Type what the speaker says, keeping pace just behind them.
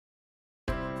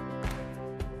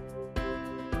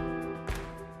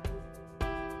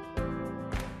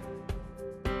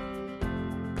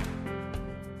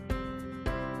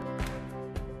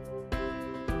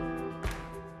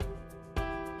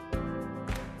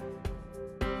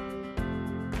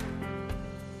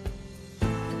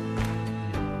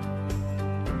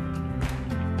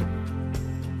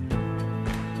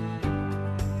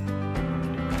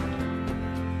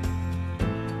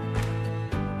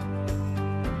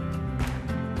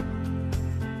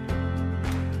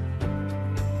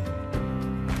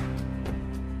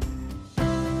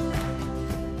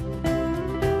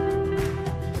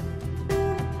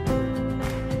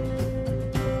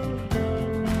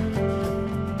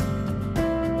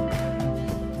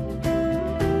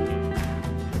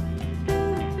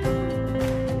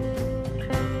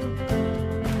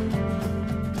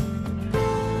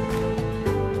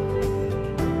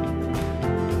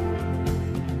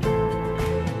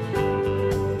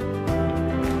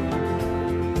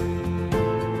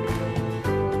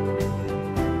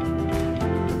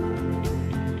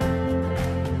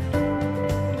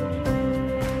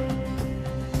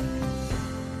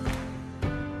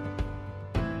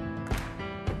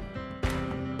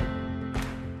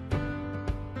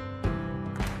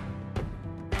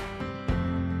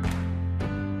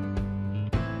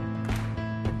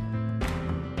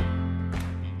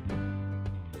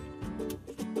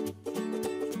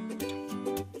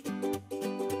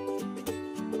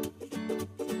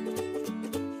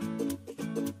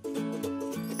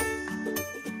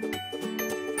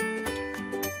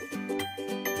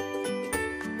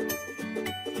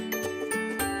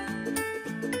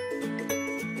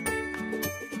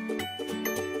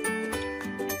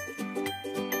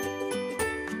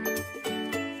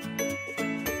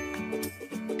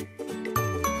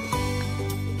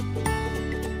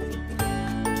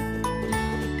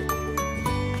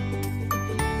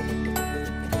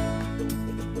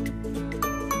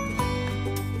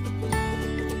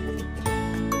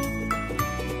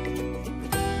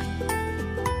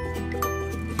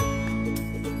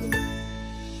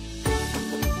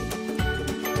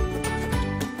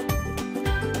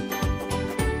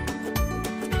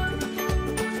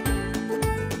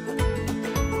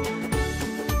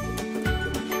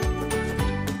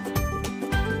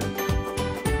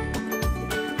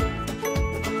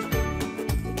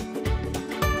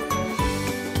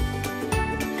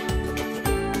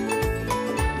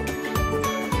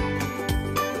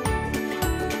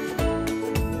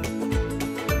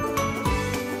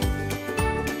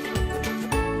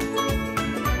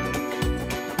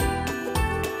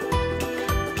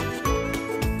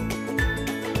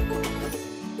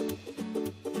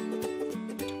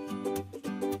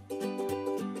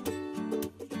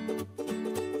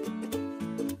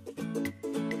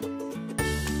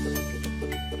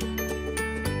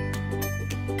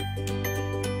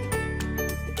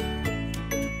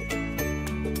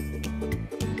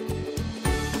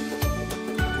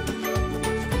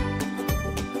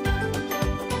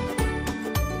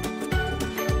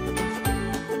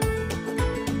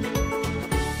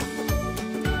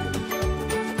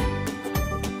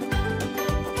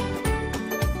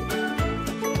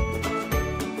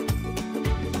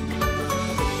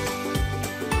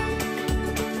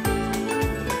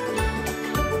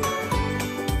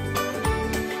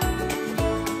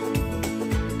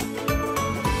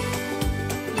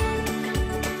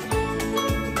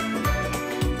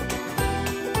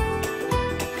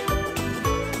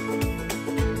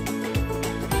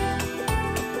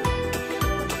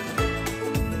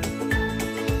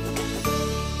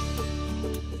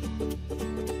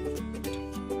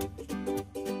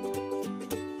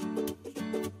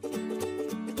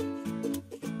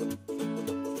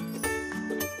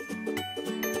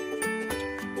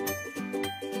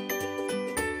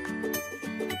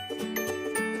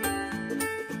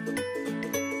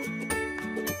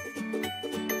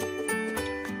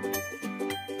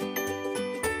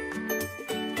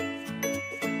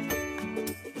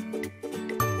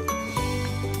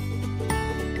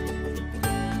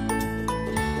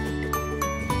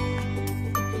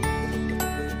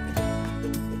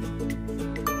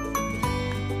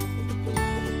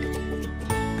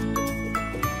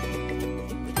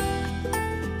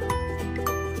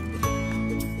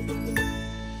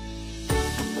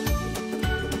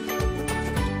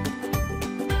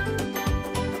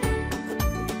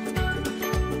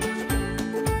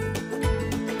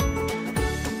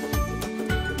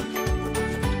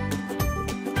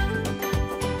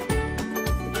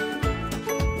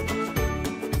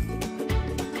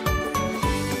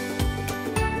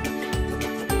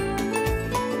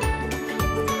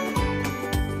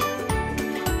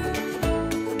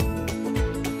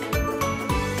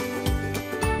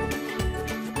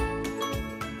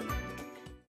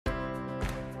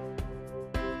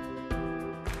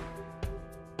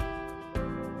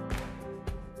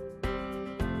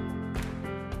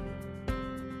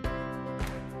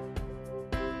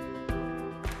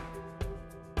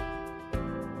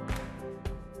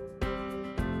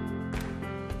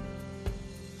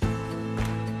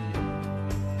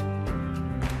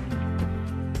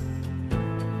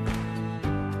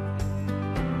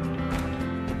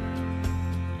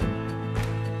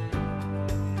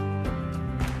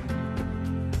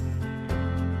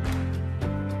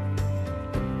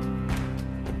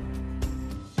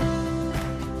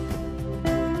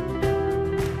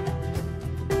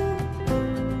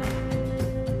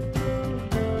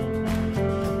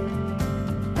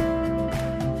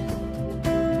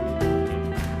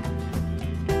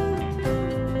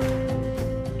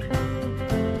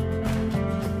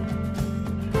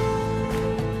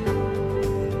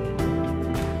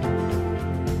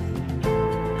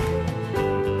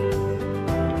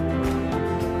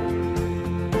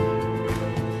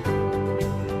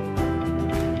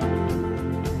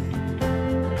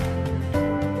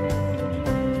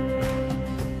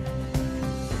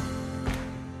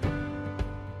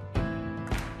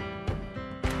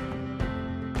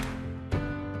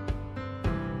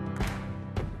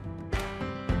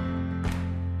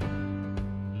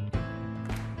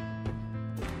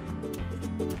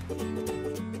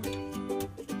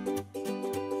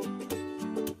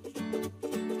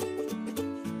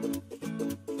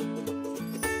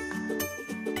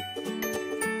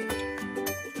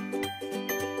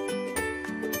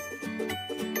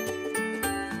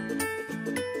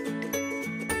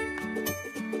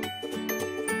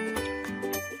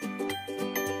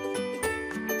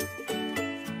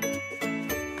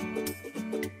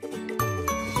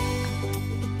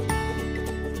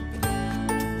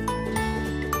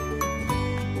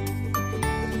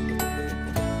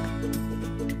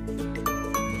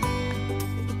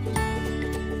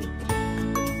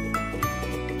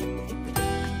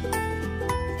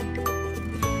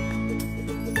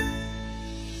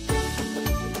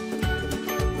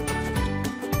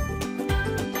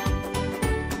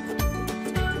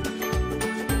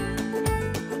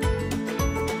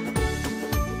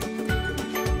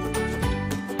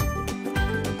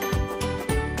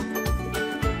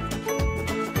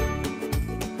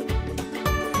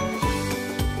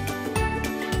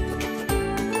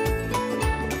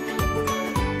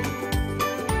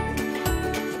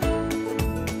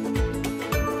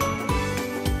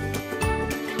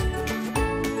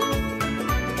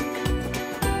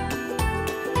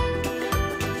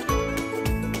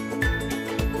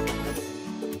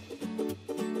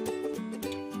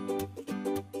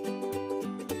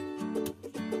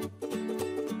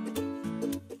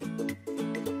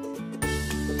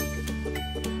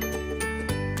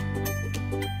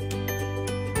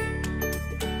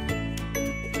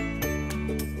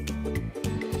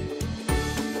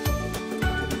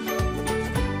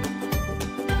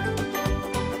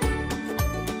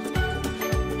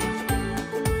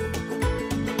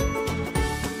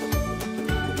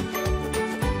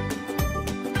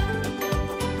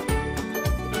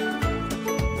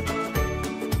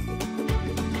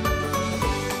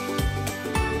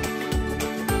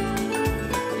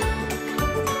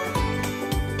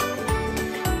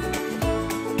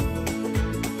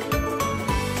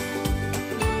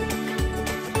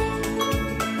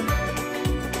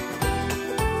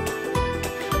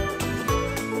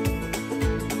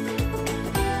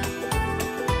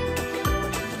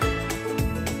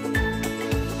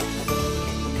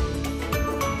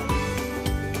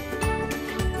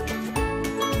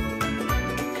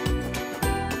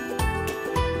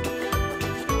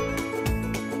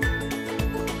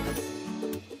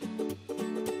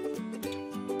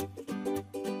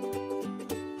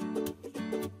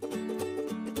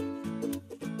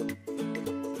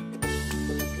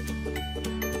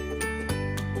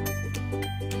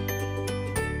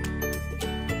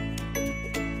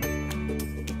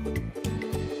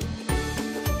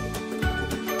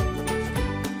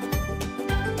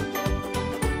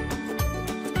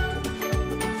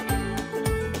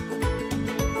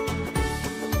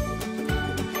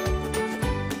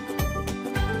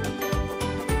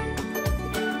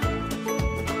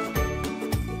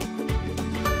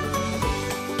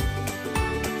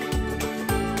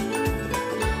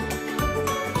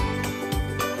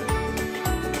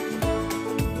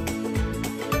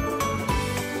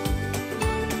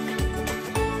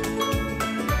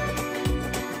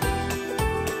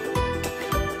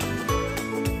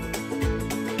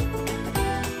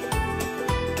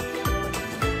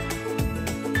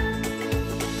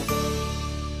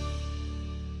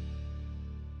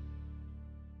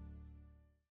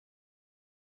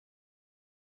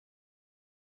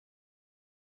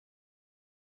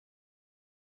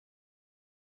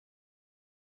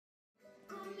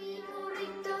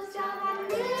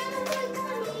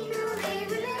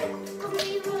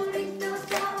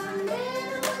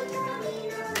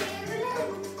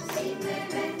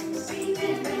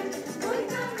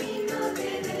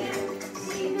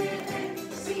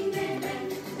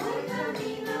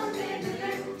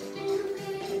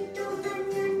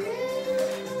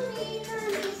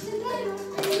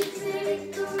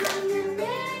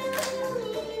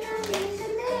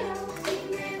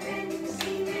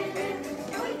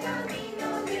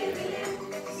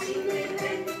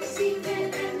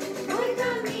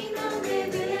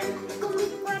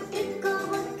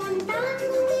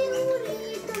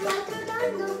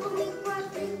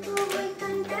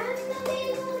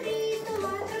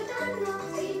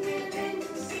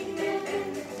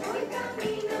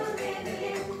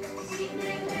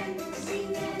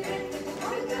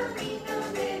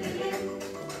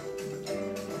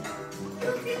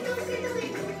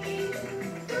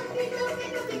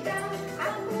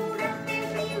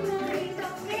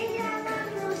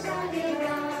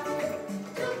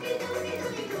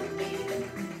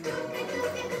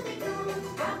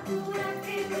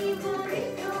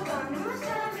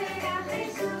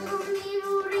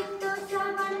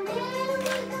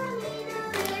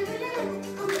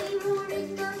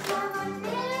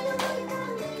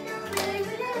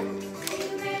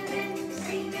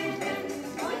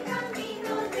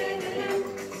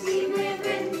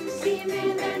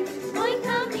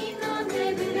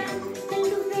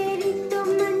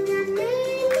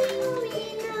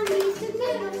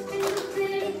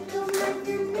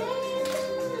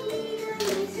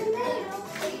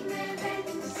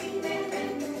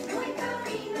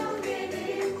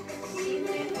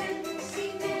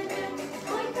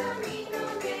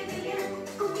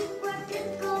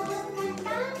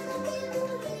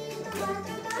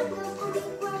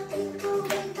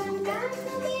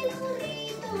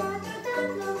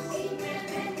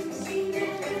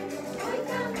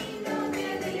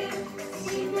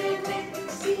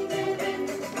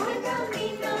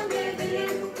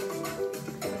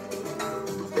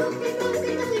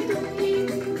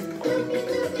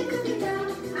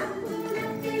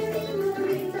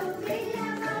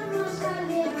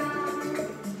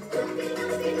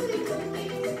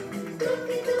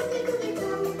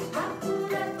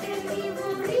Apúrate mi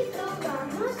burrito,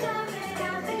 vamos a ver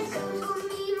a Jesús. Con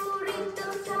mi burrito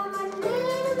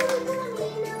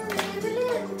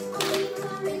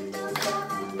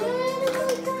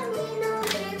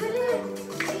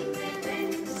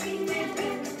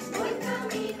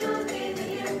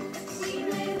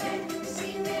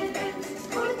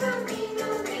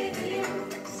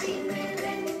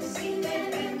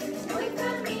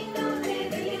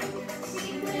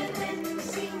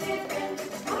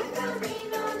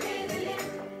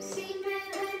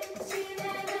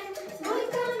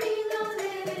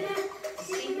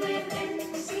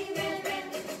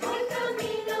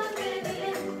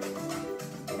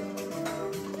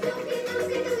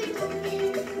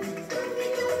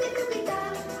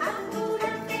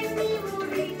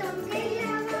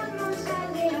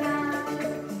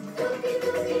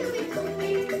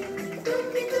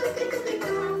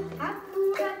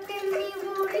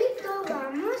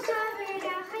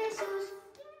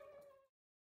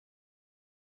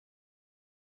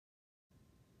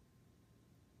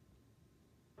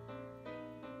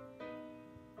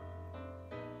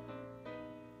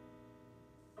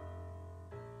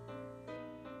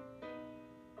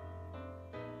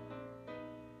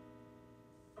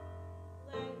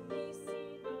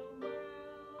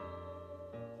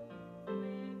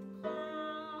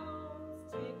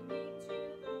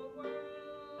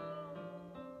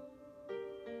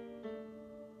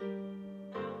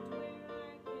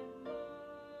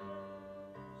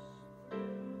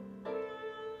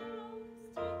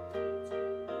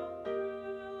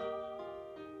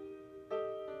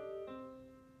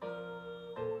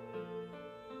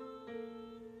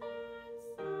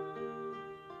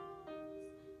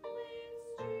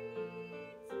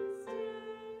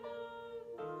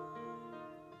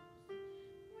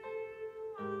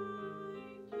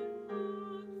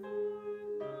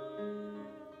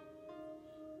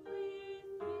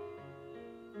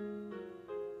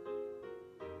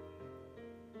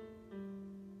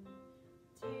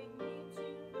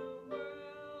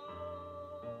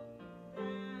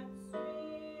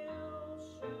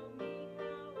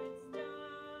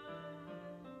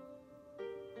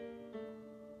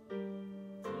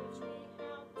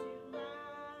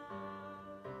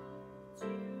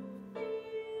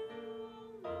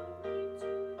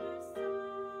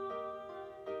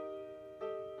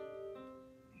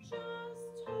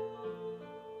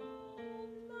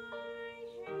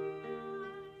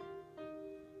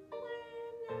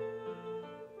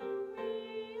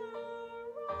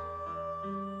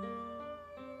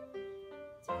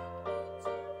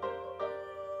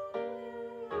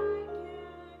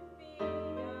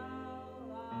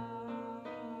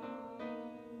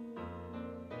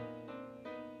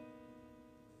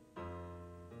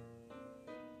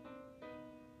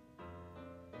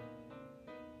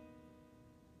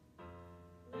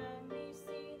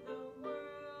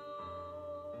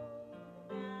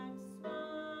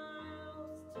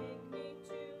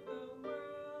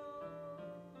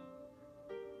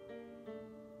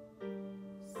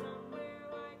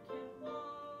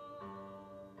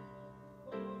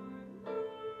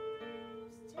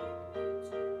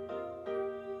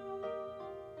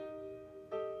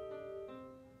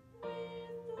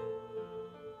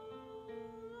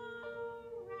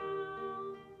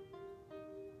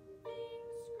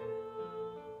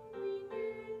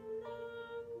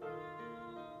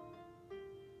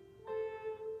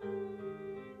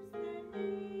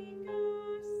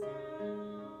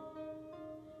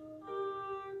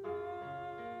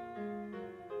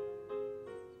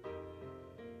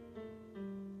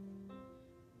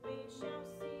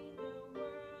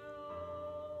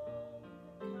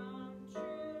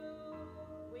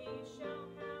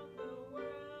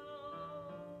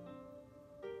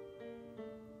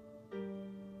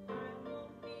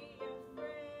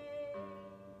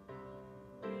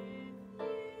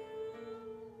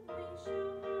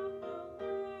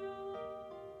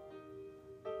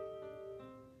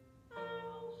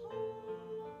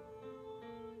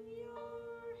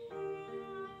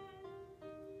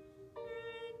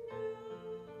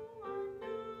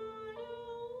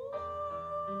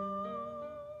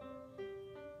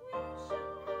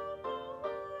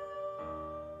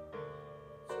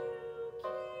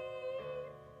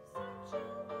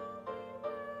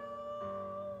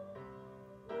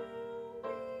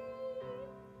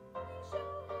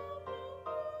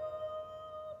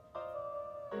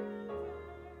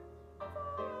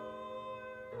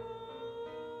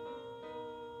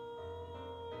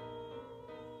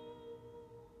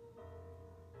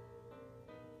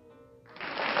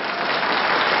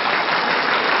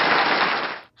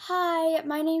Hi,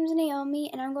 my name's Naomi,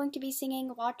 and I'm going to be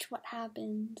singing Watch What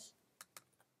Happens.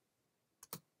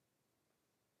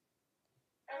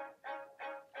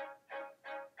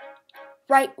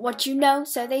 Write what you know,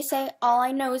 so they say. All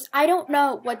I know is I don't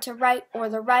know what to write or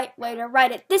the right way to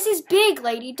write it. This is big,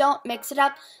 lady, don't mix it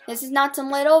up. This is not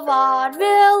some little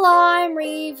vaudeville I'm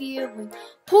reviewing.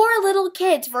 Poor little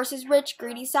kids versus rich,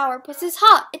 greedy sourpuss is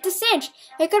hot. It's a cinch.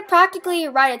 It could practically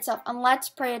write itself, and let's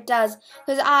pray it does.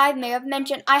 Because I may have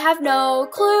mentioned I have no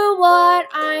clue what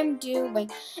I'm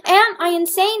doing. Am I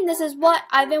insane? This is what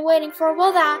I've been waiting for.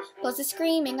 Well, that plus the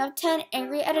screaming of 10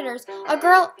 angry editors. A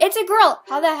girl? It's a girl.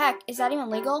 How the heck? Is that even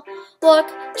legal? Look,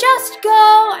 just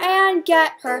go and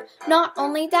get her. Not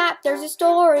only that, there's a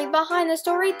story behind the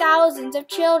story. Thousands of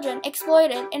children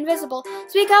exploited, invisible.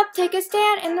 Speak up, take a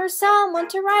stand, and there's someone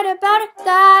to write about it.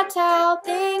 That's how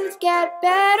things get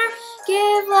better.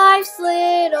 Give life's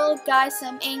little guy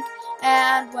some ink,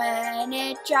 and when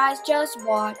it dries, just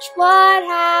watch what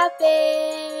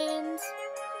happens.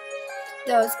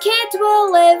 Those kids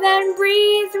will live and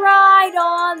breathe right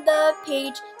on the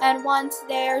page, and once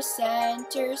they're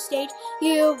center stage,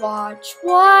 you watch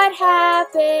what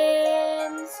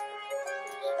happens.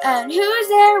 And who's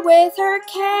there with her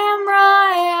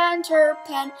camera and her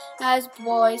pen? As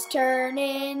boys turn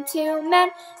into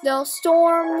men, they'll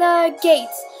storm the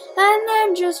gates, and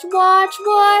then just watch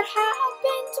what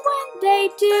happens when they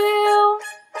do.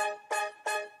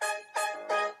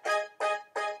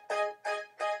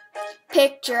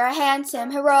 Picture a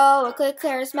handsome, heroically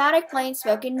charismatic,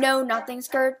 plain-spoken, know-nothing,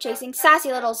 skirt-chasing,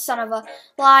 sassy little son of a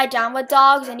lie down with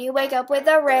dogs, and you wake up with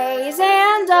a raise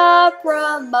and a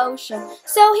promotion.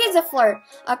 So he's a flirt,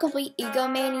 a complete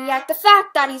egomaniac. The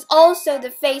fact that he's also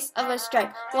the face of a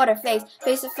strike. What a face.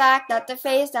 Face the fact that the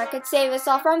face that could save us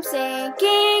all from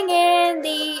sinking in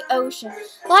the ocean.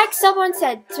 Like someone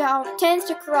said, tends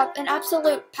to corrupt an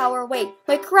absolute power weight.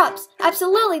 Wait, corrupts.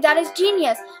 Absolutely, that is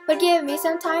genius. But give me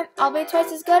some time, I'll be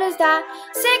twice as good as that.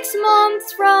 6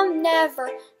 months from never.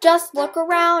 Just look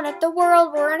around at the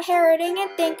world we're inheriting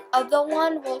and think of the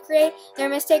one we'll create. Their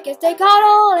mistake is they got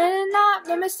old, and not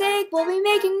the mistake we'll be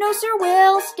making. No sir,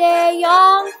 we'll stay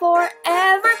young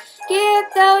forever. Give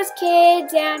those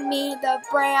kids and me the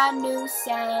brand new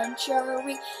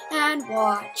century, and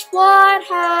watch what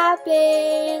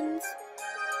happens.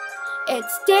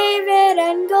 It's David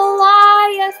and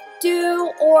Goliath,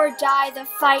 do or die, the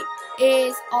fight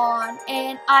is on,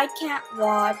 and I can't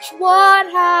watch what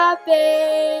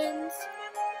happens.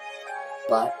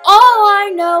 But all I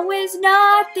know is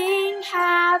nothing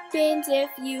happens if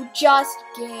you just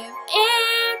give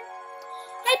in.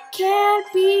 It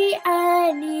can't be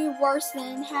any worse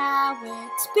than how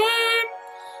it's been,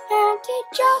 and it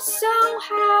just so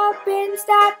happens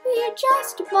that we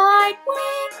just might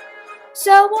win.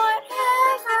 So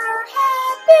whatever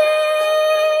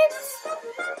happens,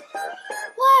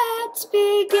 let's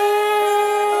begin.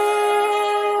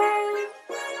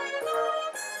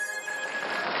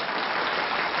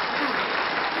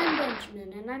 Hi, I'm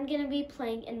Benjamin, and I'm going to be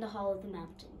playing in the Hall of the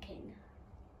Mountain King.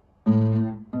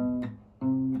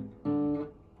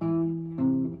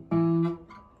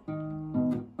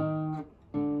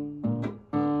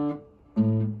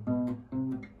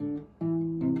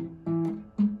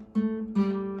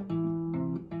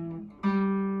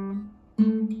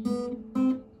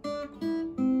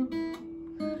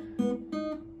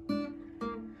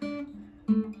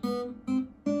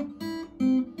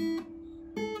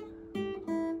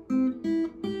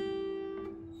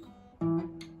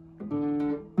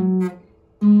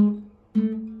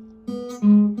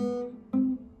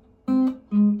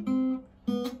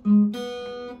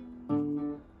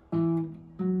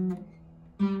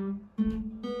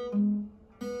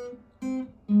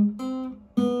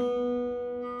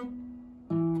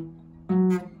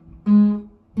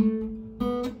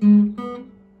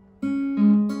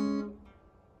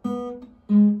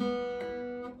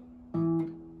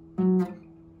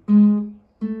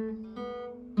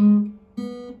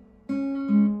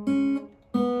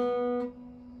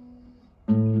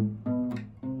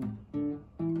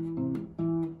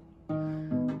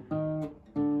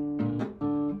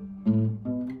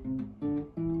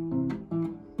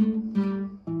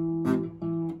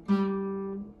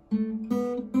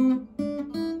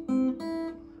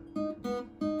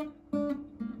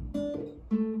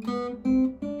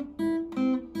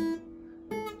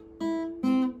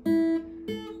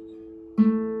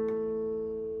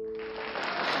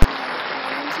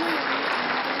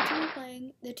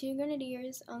 The Two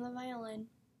Grenadiers on the violin.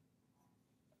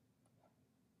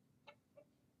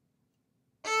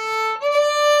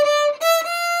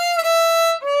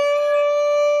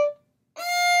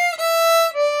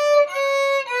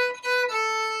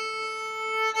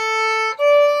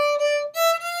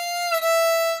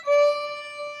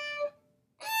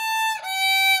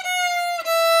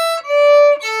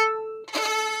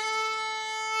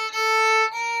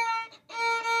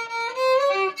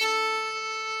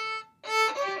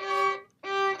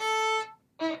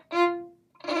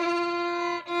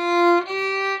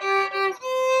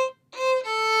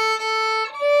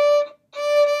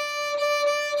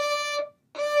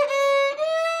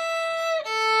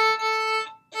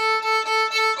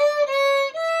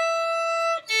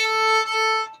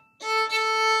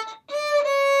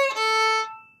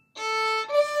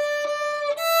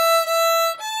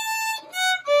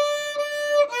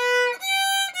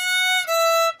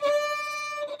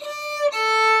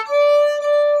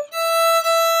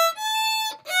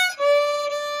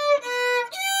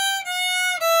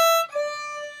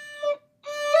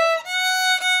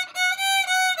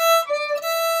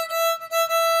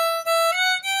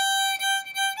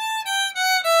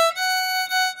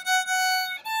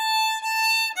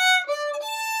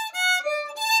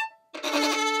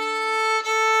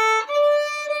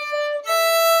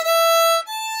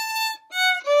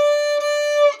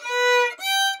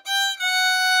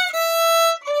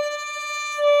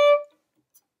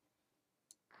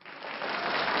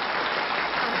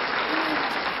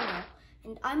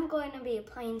 be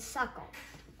playing suckle.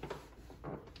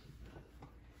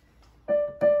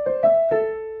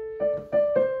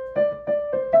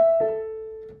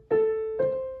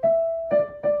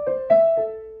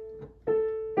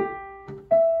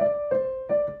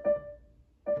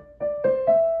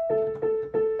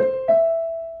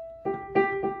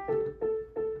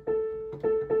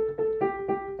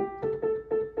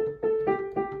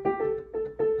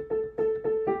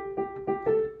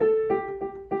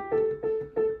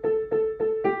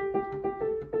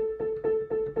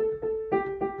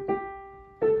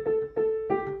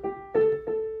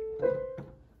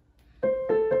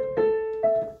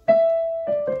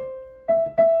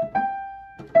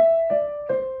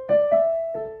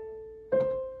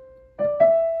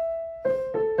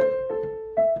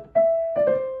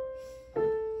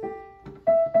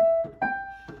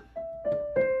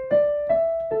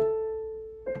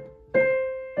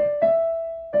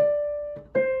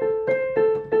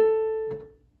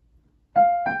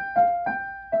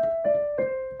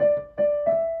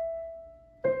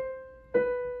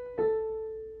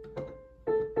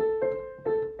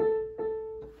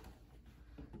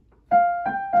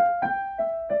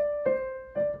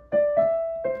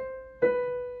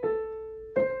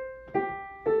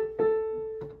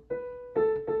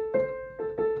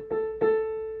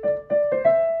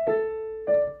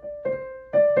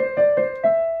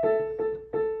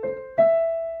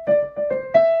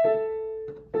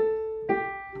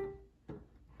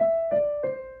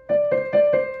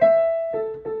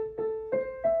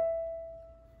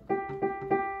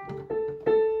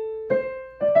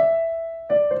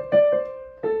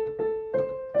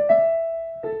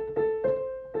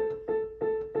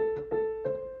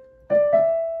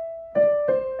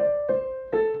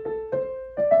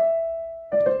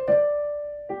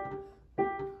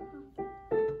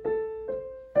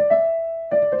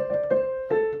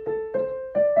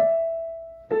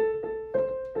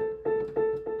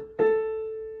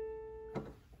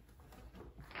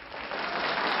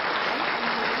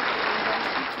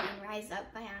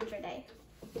 Up by Andra Day.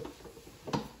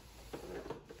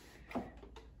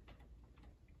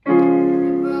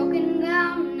 Broken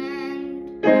down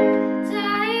and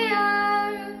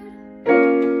tired,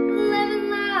 living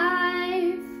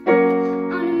life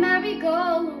on a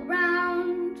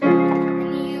merry-go-round,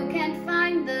 and you can't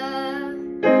find the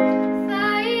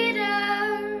fighter,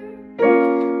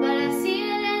 but I see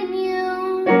it in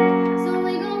you, so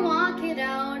we gon' walk it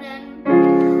out and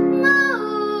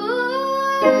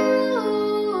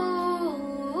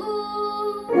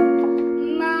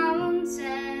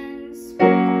mountains.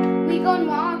 We gon'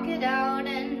 walk it out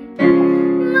and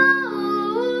move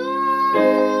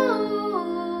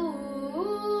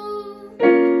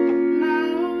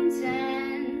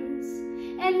mountains.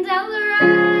 And I'll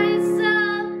rise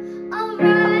up, I'll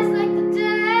rise like the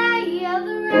day. I'll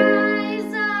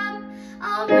rise up,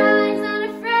 I'll rise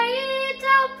unafraid.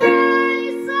 I'll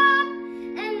rise up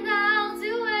and I'll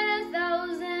do it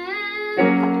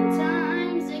 1,000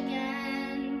 times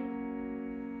again.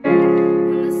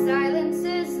 When the silence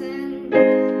isn't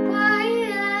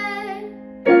quiet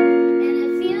and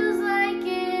it feels like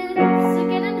it's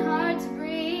getting hard to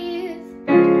breathe,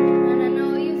 and I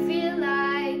know you feel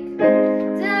like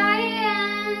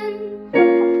dying,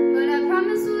 but I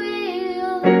promise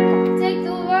we'll take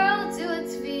the world to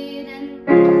its feet and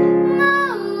move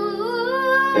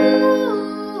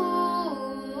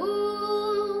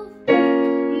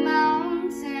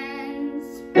mountains.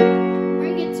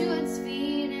 Bring it to its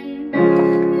feet and move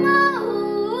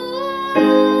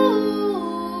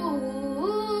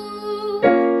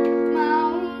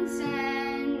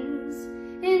mountains.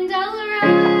 And I'll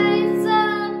rise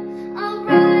up, I'll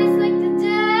rise like the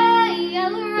day.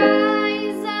 I'll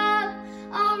rise up,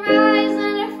 I'll rise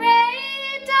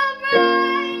unafraid. I'll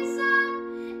rise up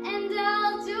and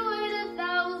I'll do it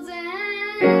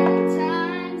 1,000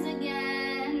 times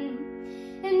again.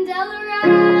 And I'll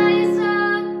rise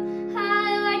up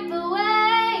high like the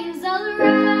waves. I'll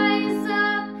rise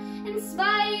up in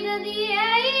spite of the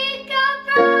ache. I'll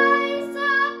rise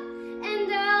up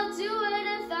and I'll do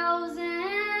it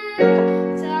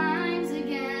 1,000 times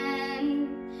again.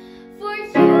 For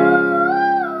you,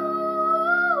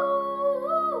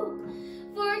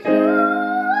 for you,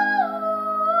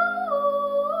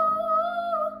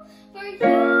 for you,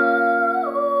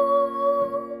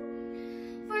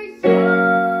 for you.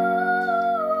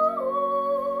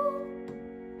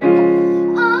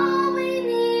 All we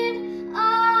need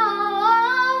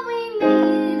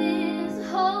is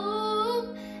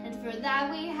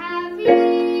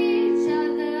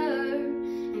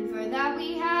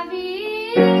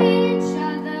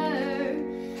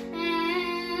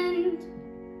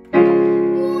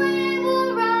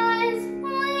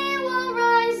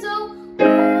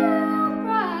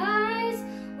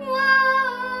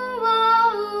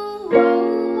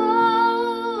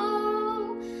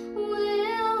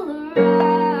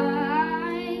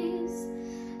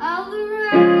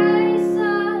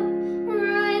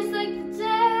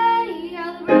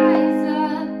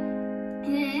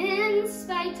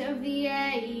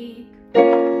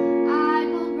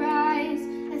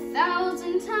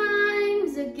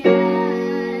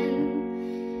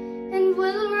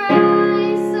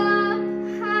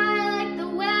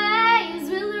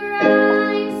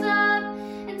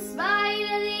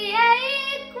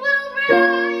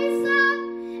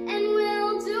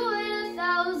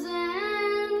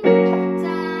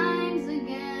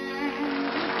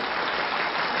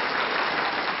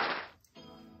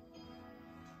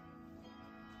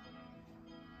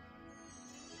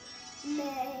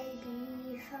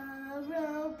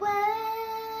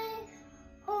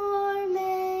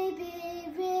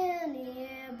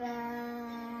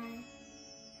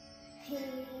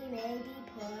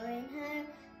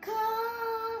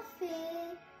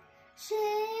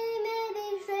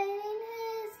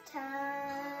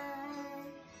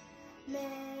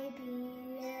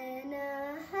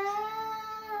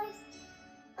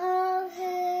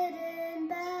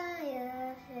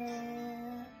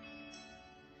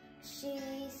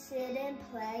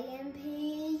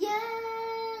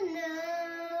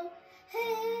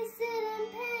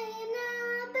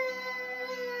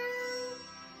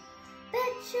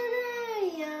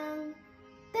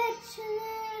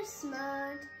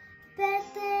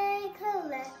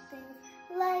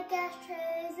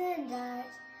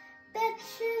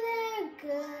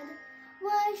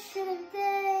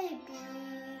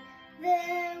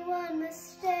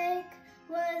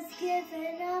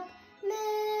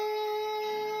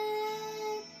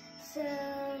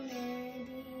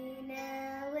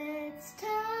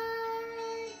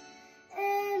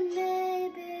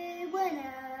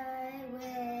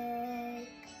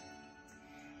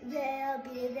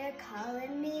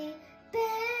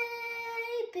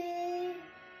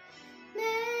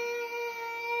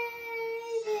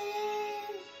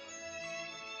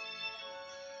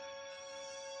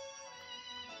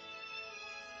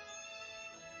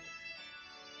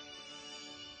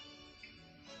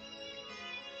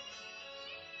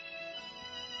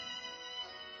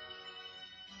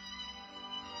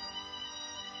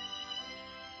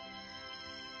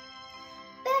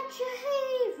Betcha he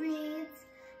reads,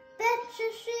 betcha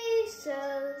she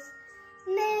sews.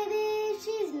 Maybe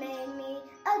she's made me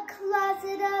a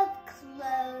closet of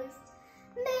clothes.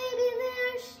 Maybe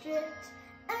they're stripped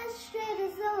as straight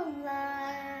as a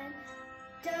line.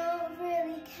 Don't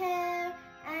really care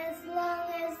as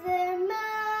long as they're mine.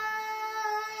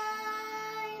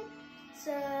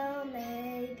 So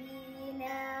maybe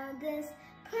now this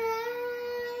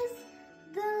press,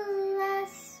 the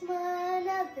last one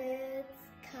of its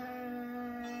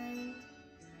kind.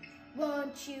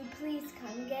 Won't you please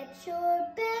come get your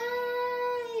baby?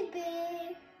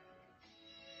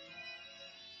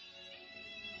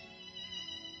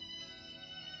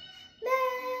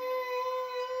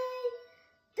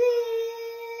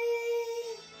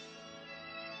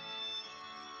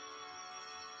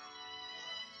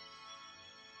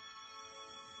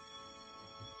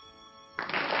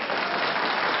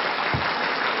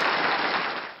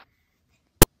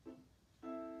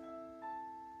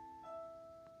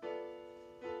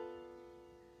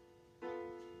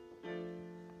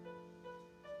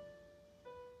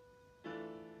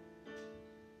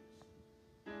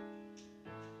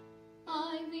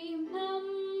 I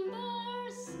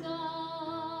remember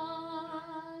sky.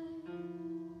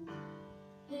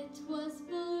 It was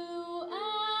blue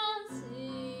as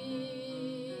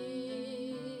ink,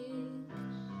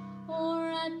 or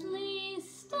at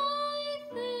least I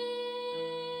think.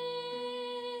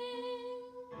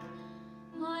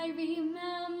 I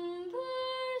remember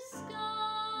sky.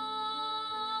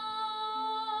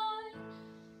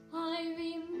 I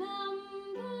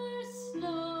remember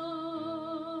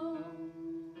snow.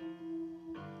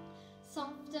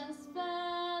 Soft as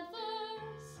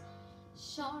feathers,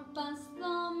 sharp as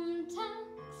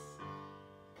thumbtacks,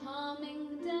 coming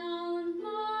down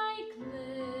my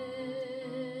glint,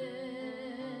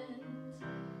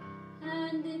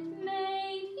 and it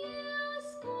made you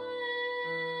squint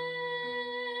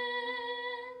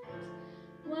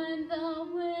when the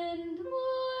wind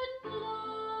would blow,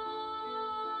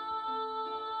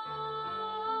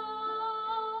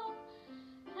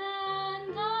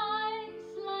 and eyes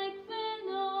like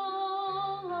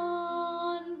vinyl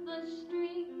on the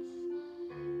streets,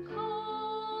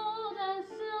 cold as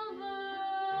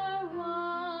silver,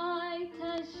 white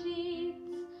as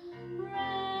sheets,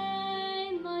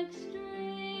 rain like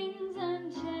strings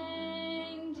and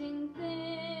changing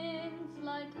things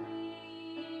like leaves.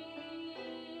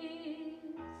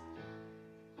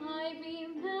 I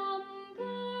remember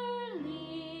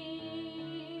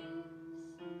leaves,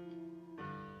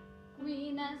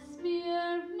 green as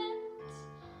spearmint,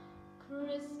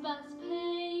 crisp as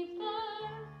paper.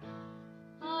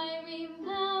 I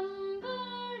remember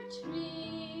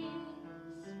trees,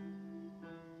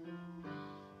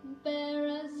 bare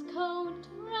as coat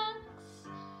racks,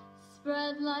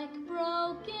 spread like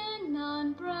broken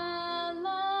umbrellas,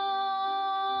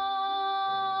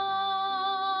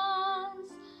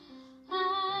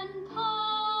 and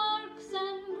parks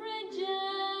and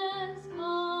bridges,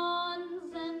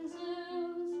 ponds and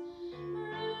zoos,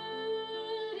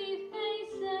 ruddy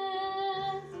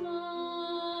faces,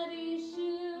 muddy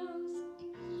shoes,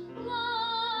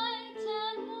 light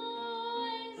and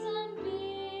noise and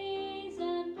bees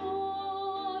and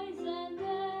boys and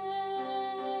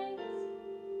eggs.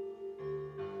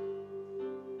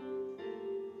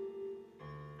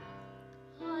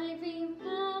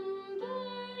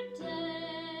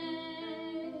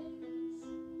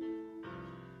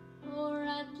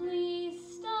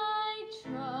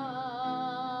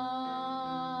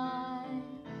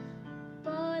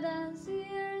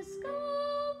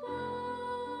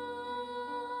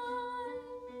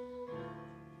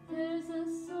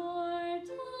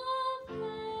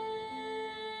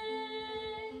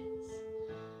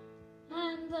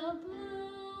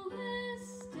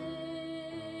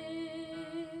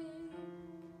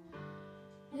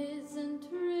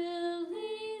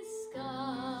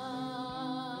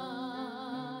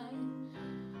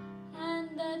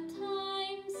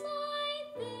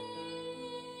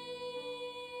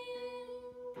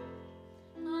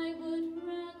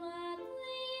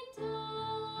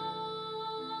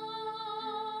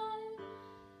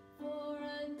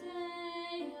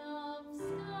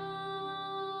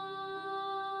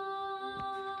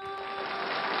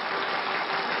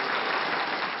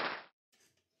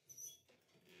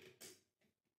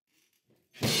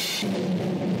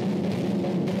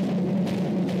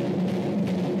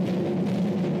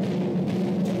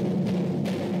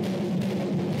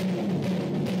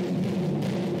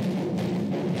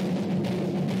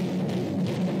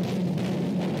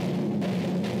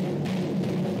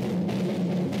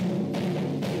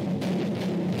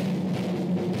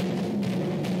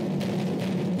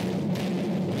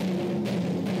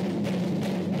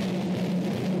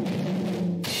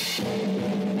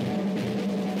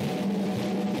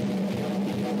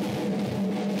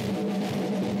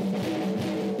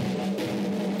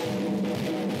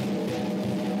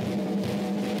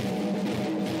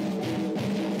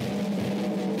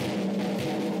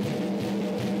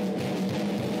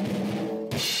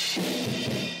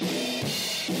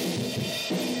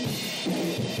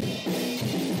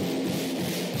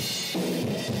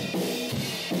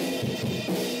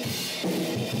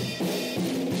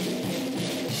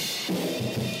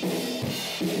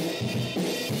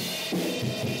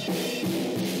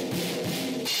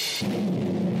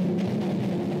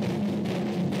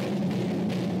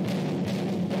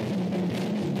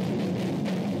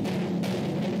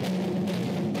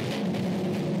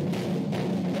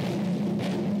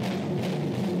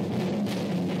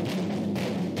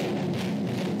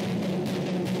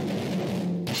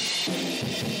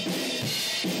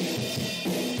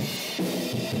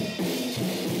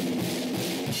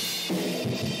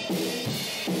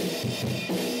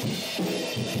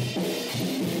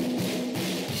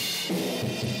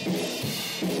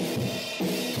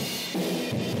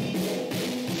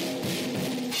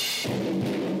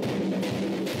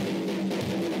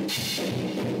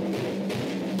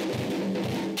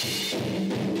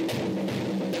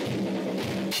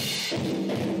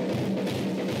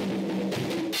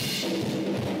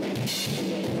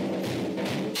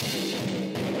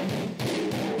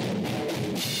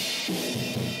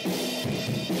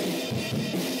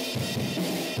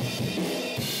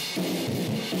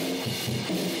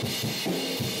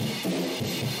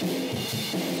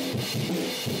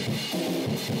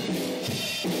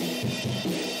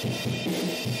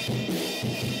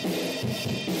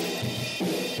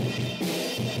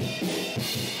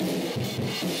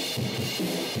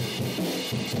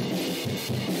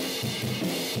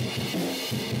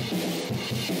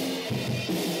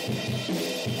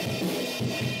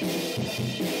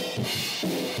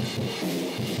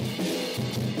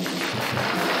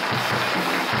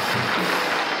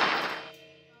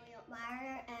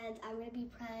 I'm going to be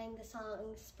playing the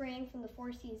song Spring from the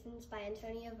Four Seasons by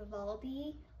Antonio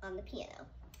Vivaldi on the piano.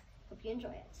 Hope you enjoy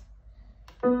it.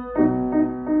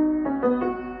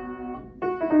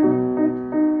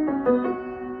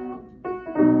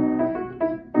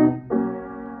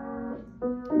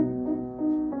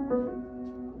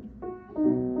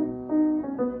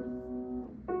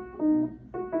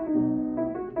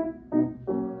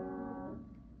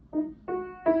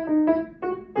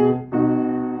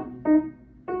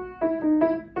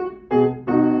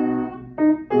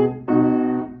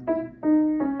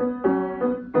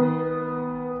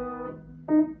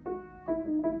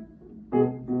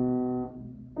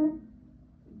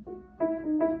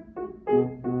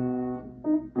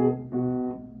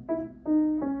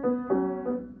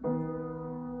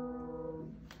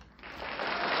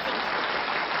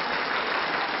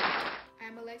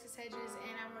 Hedges,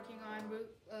 and I'm working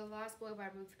on Lost Boy by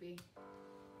Ruthby.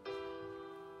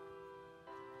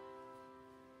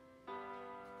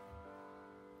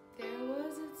 There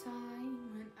was a time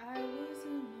when I was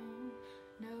alone,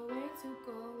 nowhere to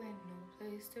go and no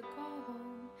place to call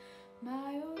home.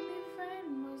 My only friend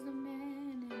was the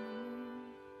man in the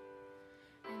moon,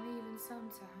 and even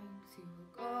sometimes he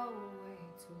would go away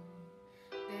too.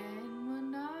 Then one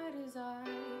night as I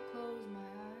closed my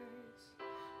eyes,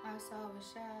 I saw a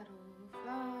shadow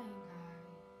flying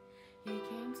high. He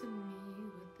came to me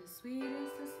with the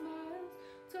sweetest of smiles,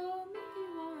 told me he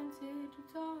wanted to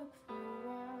talk for a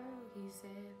while. He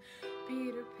said,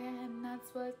 Peter Pan, that's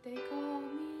what they call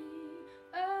me.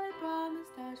 I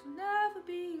promise I shall never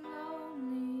be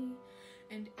lonely.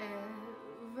 And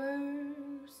ever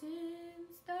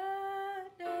since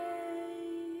that day,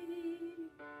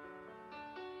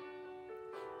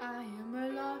 I am a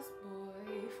lost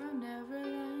boy from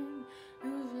Neverland,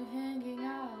 usually hanging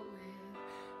out with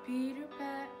Peter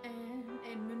Pan.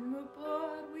 And when we're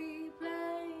bored, we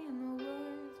play in the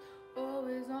woods,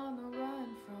 always on the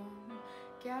run from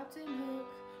Captain Hook.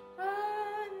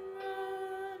 Run,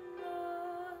 run,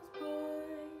 lost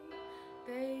boy,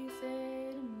 they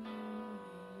say to me,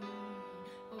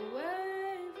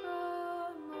 away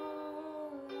from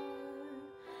all our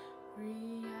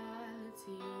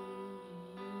reality.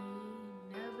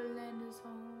 Neverland is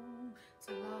home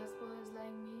to lost boys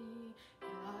like me,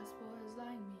 and lost boys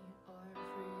like me are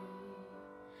free.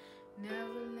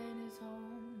 Neverland is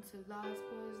home to lost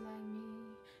boys like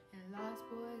me, and lost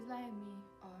boys like me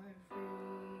are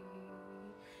free.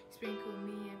 Sprinkled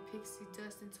me in pixie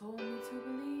dust and told me to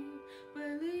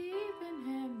believe in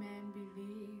him and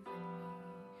believe in me.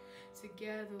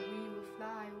 Together we will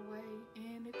fly away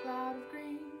in a cloud of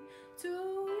green to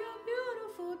your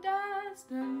beautiful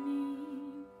destiny.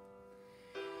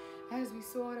 As we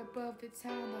soared above the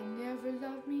town that never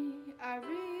loved me, I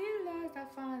realized I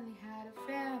finally had a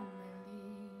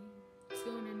family.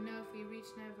 Soon enough we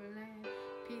reached Neverland.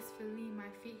 Peacefully my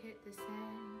feet hit the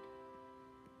sand.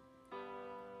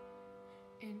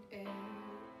 And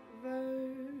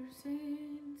ever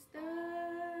since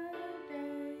that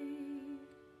day,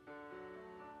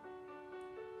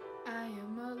 I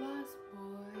am a lost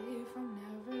boy from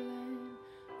Neverland,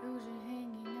 usually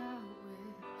hanging out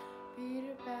with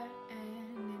Peter Pan.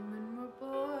 And when we're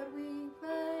bored, we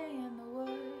play in the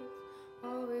woods,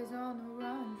 always on the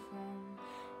run from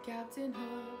Captain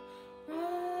Hook.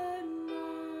 Run,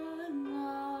 run,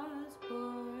 lost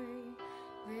boy,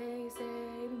 they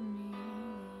say to me,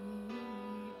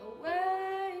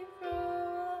 away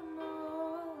from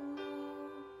all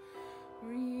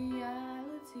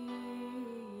reality.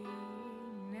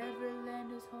 Neverland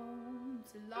is home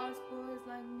to lost boys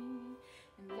like me,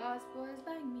 and lost boys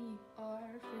like me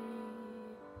are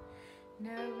free.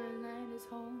 Neverland is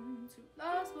home to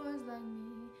lost boys like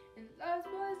me, and lost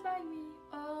boys like me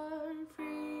are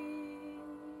free.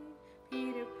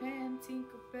 Peter Pan,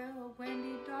 Tinkerbell,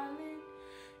 Wendy, darling,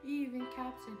 even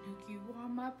Captain Hook, you are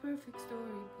my perfect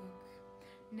storybook.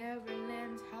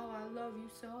 Neverland's how I love you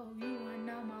so, you are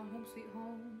now my home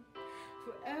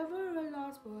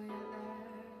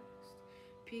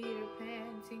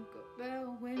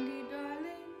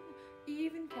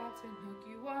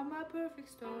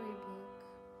storybook.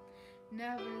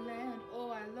 Neverland,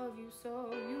 oh I love you so.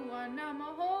 You are now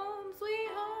my home, sweet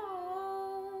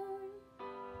home.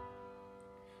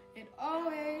 And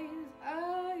always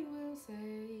I will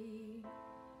say,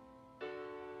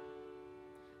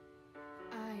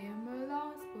 I am a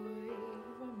lost boy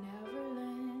from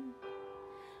Neverland,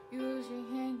 usually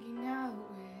hanging out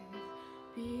with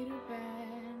Peter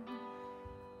Pan.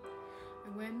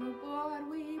 And when we're bored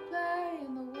we play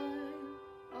in the woods,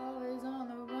 always on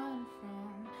the run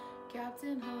from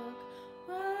Captain Hook.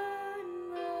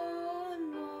 Run,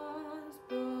 run, lost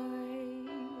boy,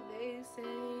 they say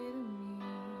to me,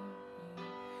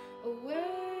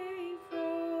 away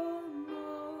from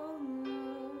all of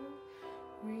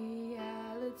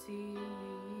reality.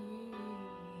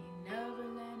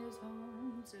 Neverland is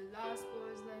home to lost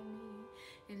boys like me,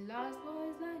 and lost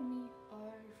boys like me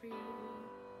are free.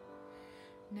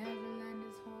 Neverland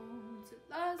is home to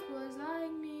lost boys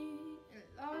like me, and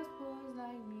lost boys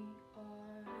like me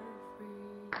are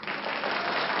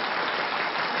free.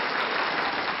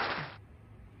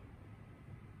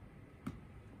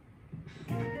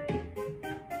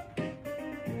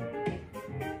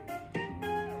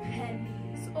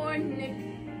 Pennies or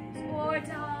nickels or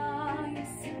dimes,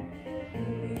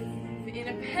 live in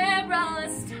a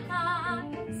perilous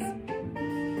times.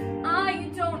 I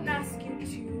don't ask you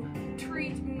to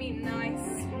treat me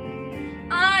nice.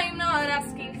 I'm not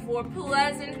asking for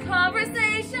pleasant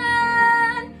conversation.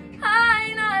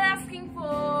 I'm not asking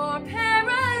for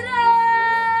paradise.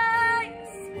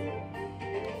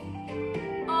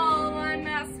 All I'm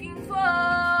asking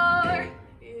for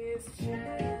is change.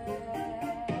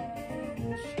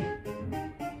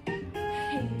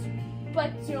 Hate me,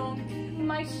 but don't kick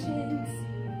my shins.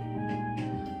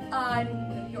 I know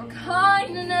where your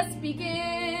kindness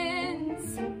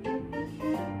begins.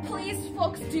 Please,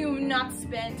 folks, do not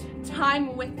spend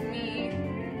time with me.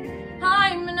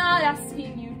 I'm not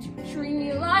asking you to treat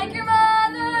me like your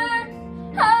mother.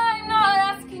 I'm not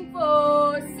asking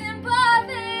for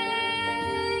sympathy.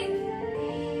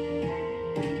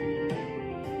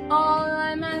 All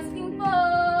I'm asking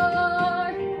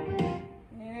for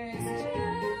is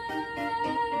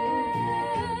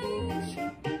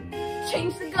change.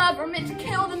 Change the government,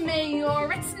 kill the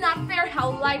mayor. It's not fair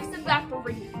how lives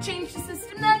evaporate. Change the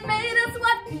system that made us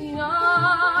what we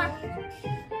are.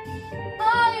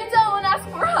 I don't ask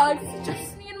for hugs,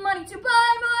 just need money to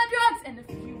buy more drugs. And if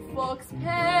you folks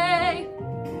pay,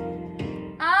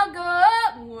 I'll go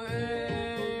away.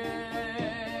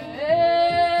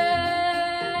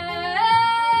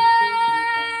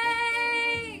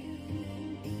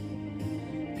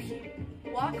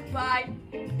 People walk by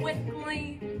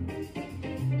quickly.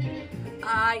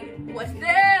 I was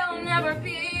there'll never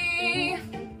be.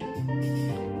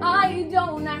 I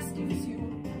don't ask you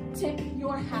to tip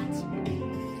your hat.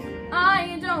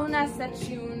 I don't ask that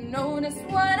you notice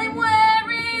what I'm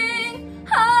wearing.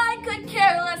 I could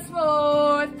care less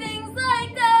for things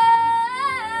like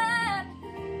that.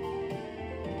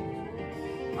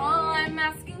 All I'm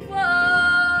asking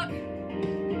for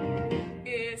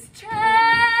is change.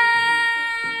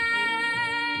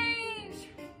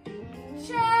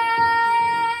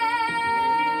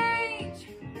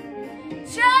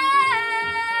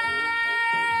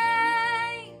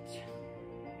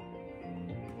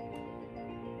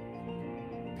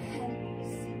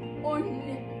 Or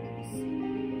nickels,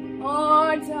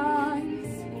 or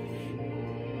dimes,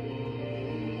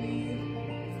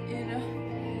 live in a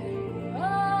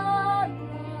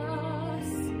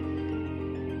perilous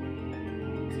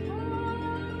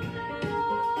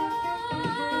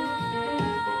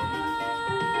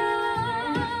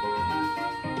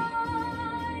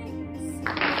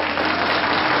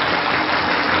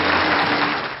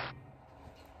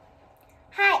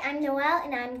Hi, I'm Noelle,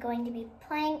 and I'm going to be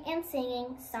playing and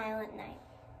singing Silent Night.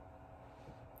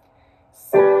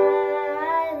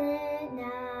 Silent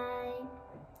night,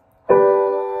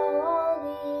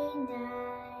 holy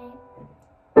night,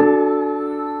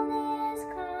 all is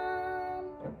calm,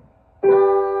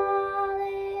 all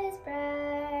is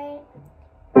bright.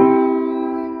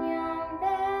 Round young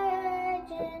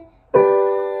virgin,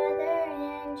 mother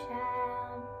and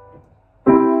child,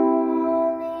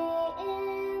 holy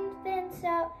infant,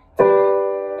 so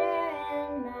tender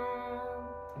and mild,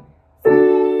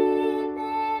 sleep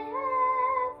in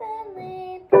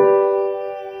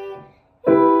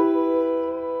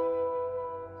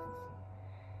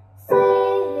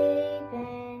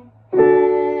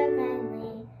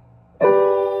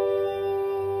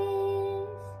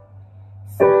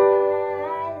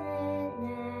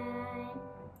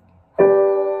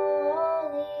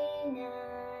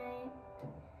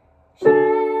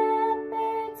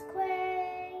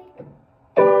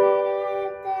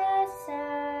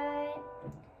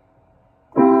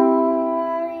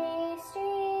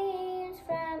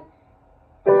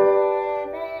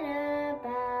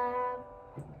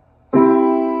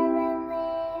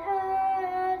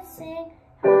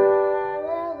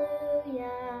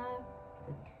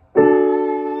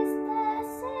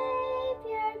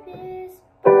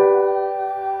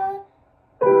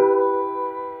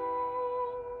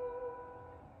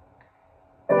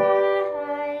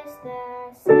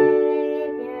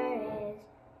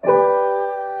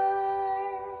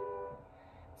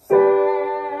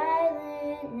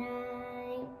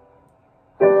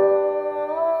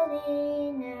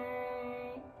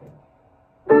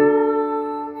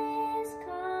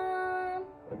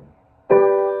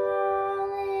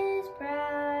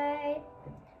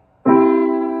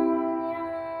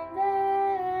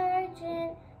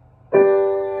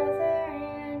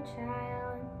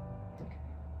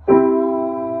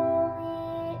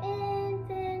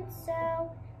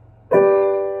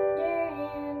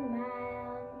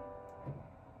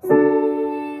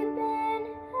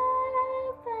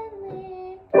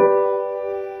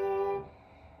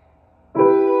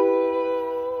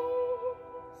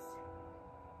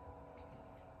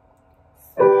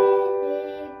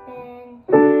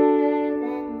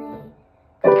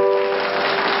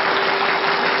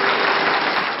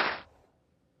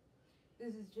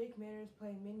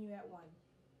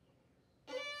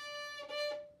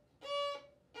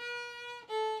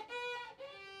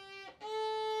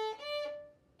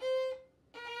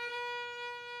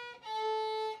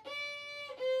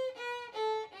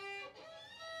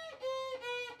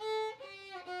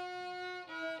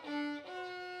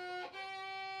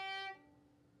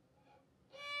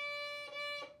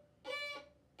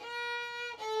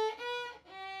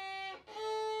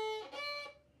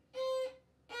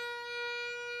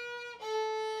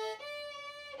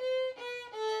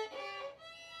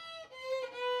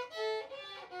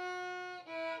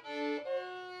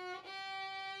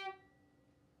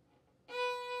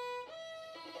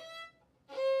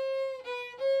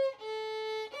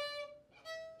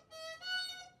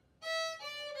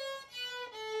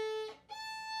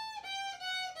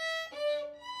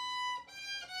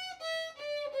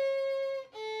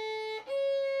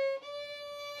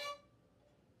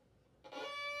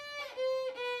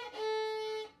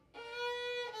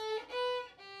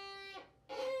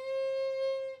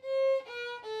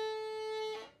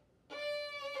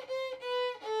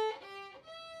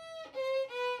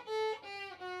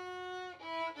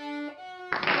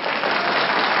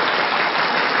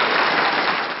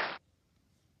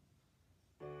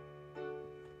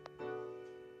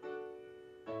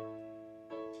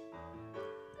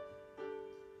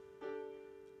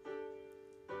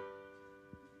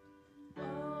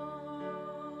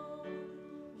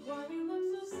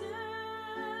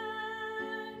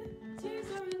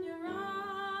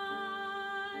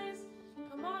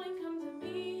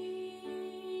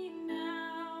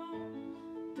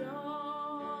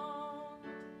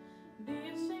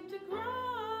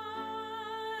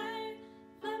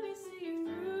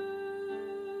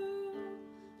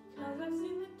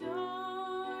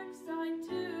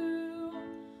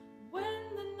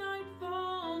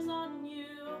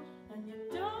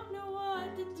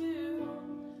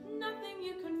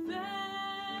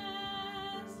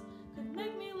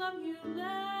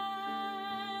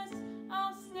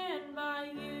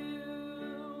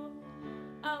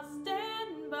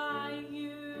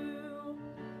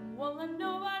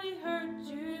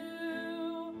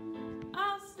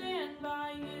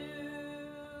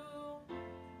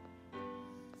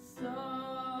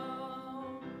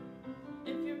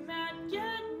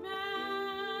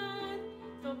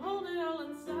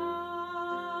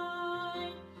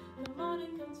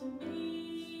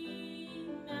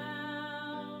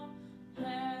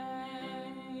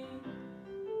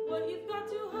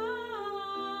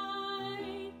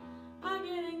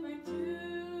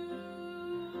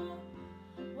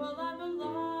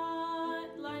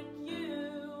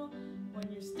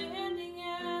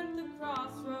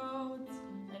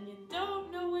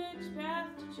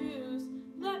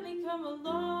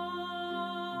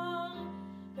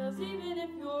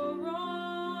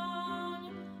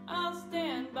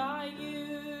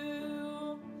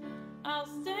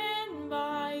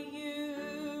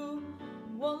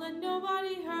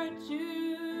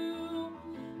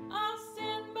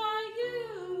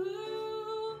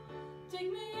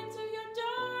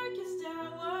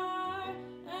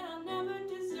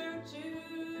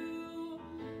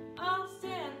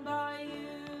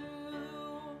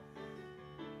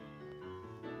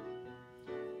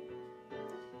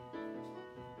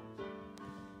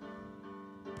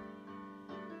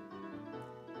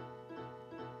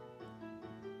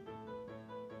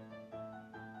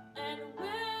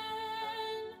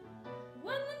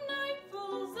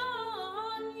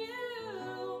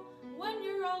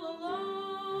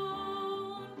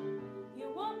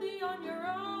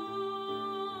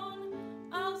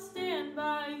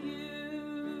by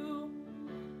you.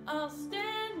 I'll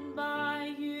stand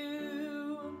by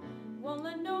you. Won't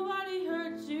let nobody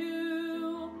hurt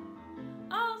you.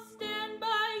 I'll stand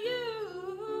by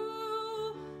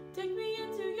you. Take me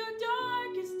into your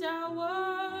darkest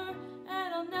hour,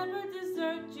 and I'll never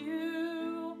desert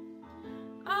you.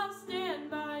 I'll stand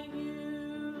by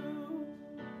you.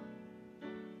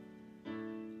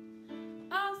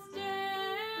 I'll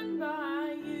stand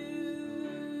by you.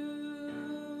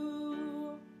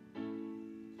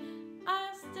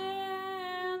 I'll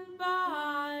stand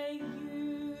by you.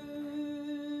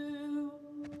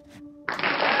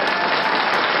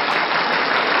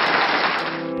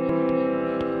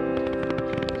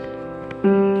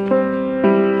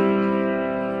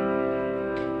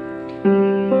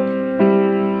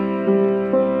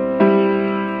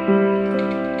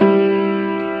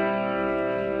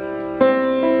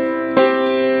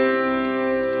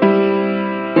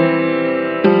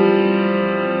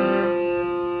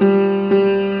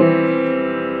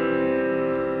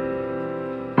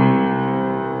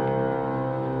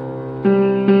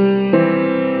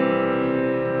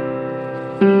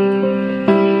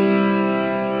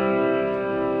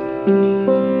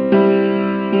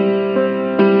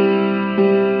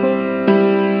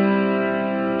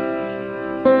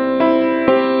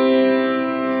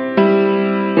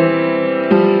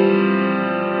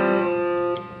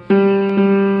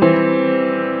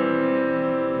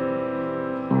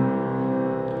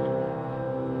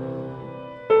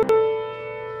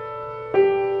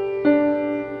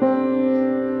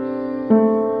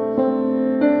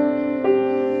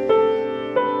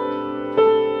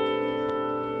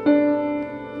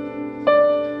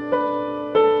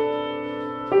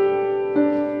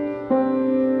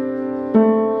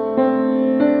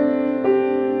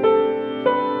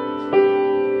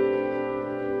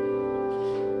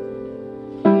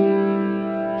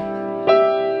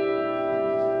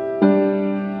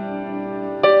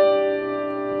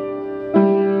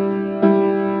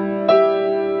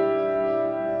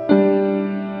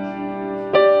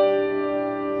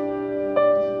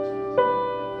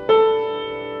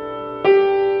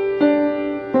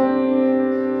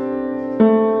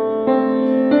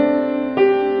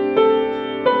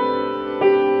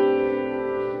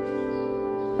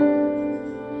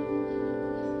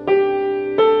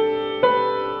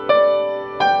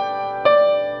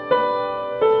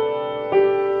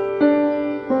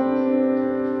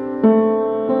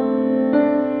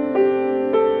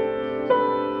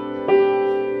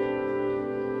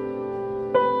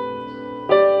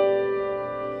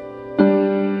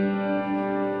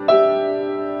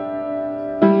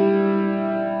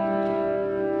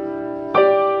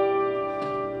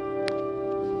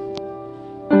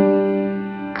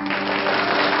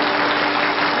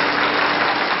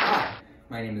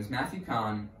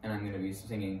 And I'm going to be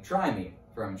singing Try Me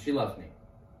from She Loves Me.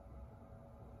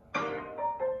 I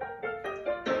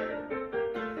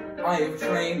have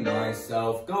trained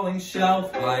myself going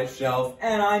shelf by shelf,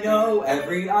 and I know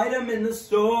every item in the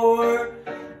store.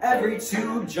 Every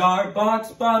tube, jar,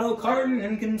 box, bottle, carton,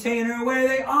 and container, where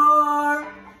they are,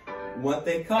 what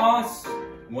they cost,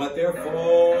 what they're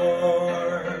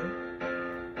for.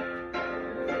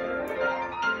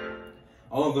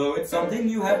 Although it's something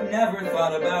you have never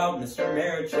thought about, Mr.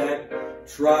 Marichek,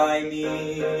 try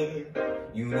me.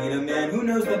 You need a man who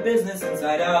knows the business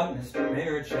inside out, Mr.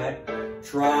 Marichek,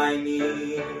 try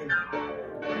me.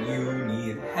 You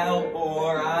need help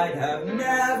or I'd have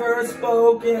never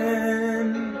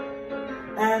spoken.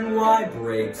 And why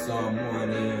break someone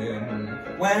in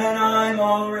when I'm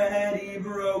already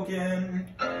broken?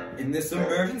 In this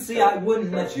emergency I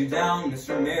wouldn't let you down,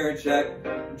 Mr. Marichek,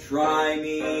 try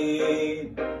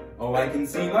me. Oh, I can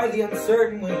see by the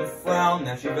uncertain when you frown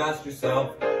that you've asked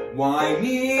yourself, why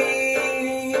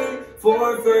me?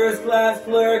 For first class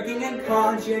clerking and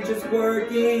conscientious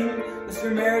working,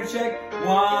 Mr. Marichek,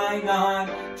 why not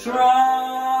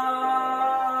try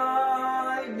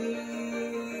me?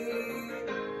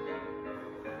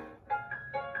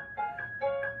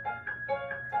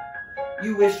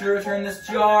 You wish to return this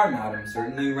jar, madam,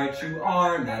 certainly right you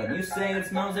are, madam. You say it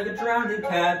smells like a drowned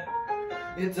cat.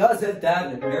 It does at that,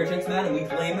 and Marichek's madam, we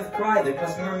claim with pride, the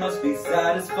customer must be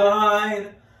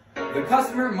satisfied. The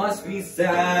customer must be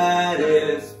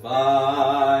satisfied.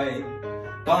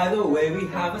 By the way, we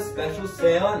have a special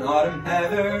sale on autumn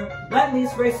heather. Let me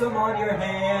spray some on your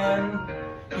hand.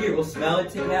 Here, we'll smell it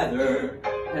together.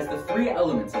 It has the 3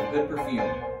 elements of good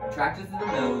perfume: attractive to the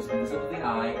nose, visible to the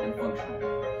eye, and functional.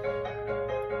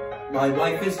 My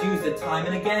wife has used it time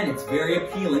and again. It's very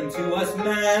appealing to us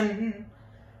men.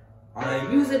 I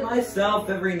use it myself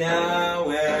every now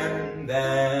and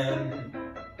then.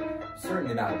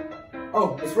 Certainly, madam.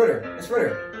 Oh, Miss Ritter, Miss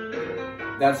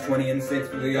Ritter. That's 20 and 6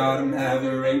 for the autumn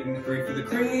heather, 8 and 3 for the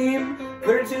cream,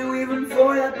 32 even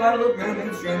for that bottle of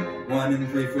mermaid stream, 1 and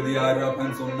 3 for the eyebrow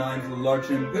pencil, 9 for the larch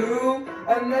and boo,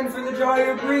 and then for the jar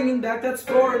you're bringing back, that's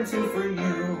 4 and 2 for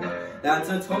you. That's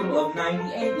a total of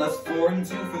 98, less 4 and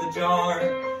 2 for the jar.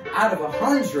 Out of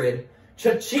 100,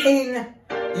 cha-ching!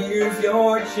 Here's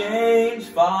your change,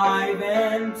 5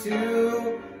 and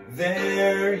 2,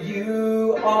 there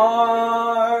you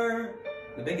are.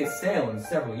 The biggest sale in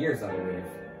several years, I believe.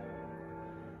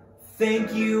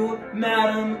 Thank you,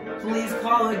 madam, please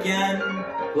call again.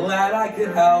 Glad I could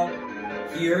help,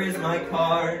 here is my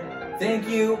card. Thank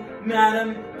you,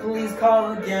 madam, please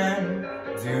call again.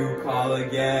 Do call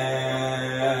again.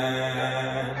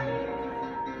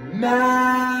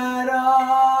 Madam,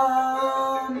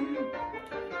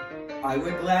 I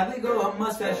would gladly go a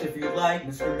mustache if you'd like,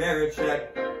 Mr. Marichek.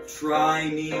 Try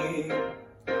me.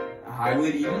 I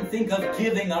would even think of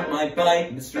giving up my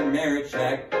bike, Mr.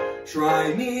 Marichek.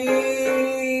 Try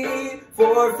me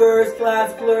for first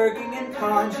class clerking and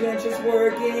conscientious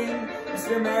working,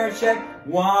 Mr. Marichek.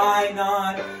 Why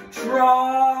not try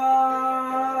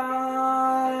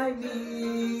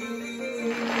me?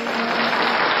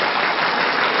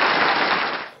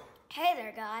 Hey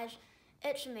there, guys.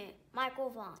 It's me, Michael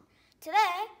Vaughn.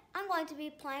 Today, I'm going to be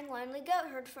playing Lonely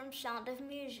Goatherd from Sound of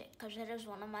Music, because it is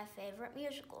one of my favorite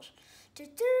musicals.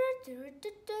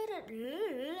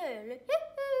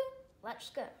 Let's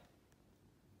go.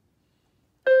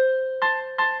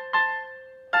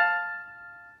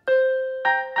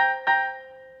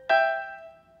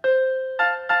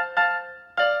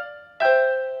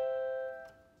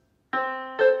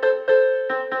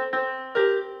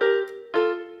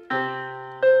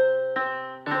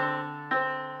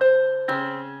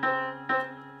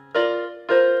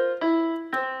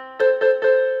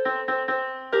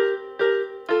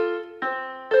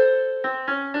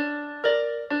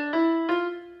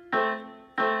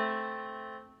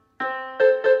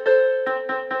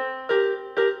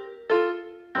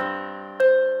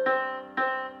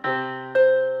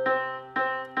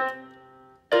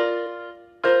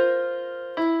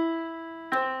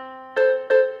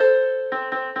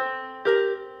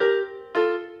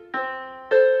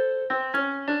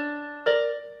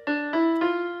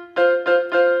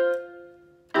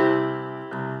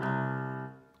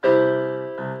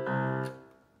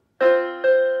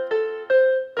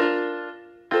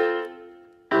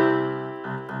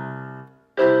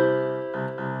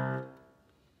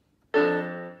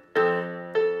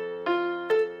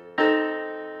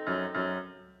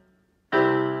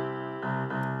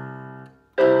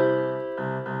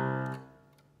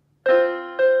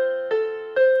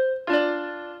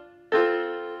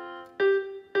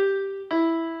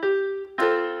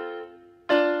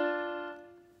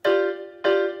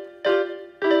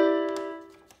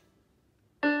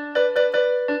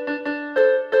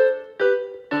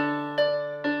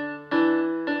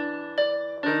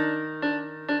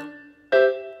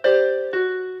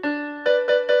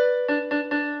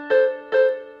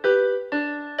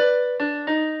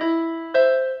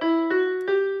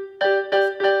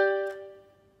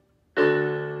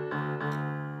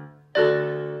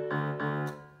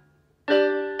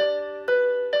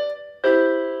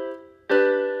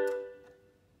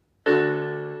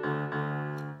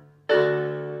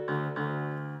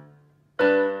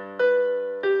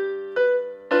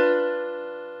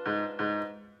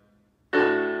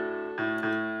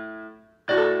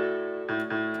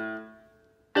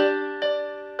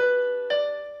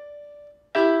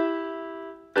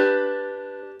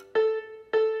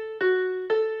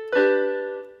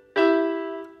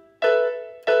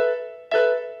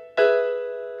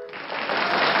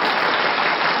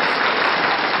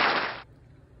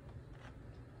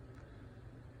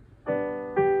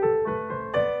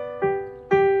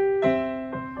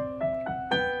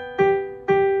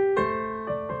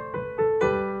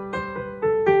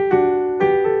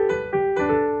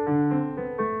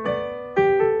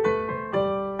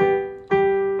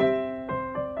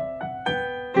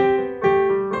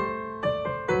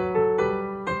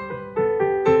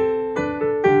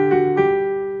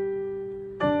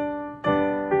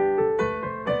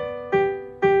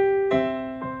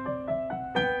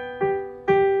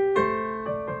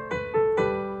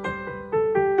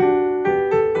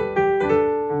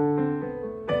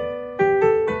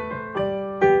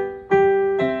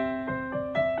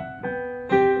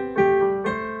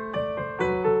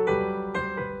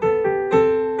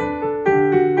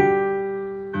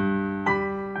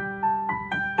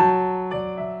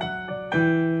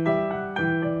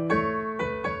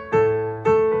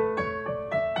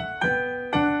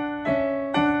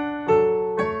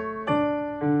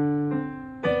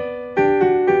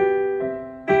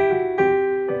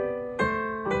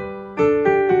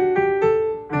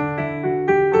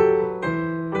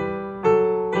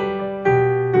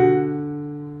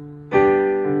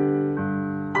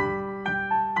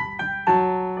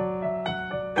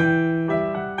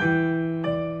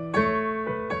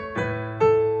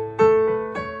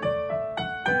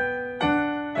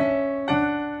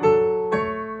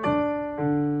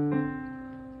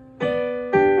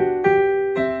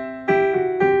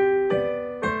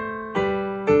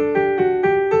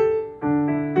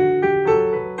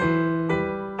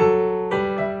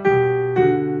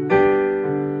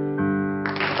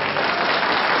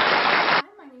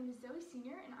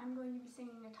 senior, and I'm going to be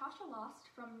singing Natasha Lost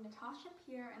from Natasha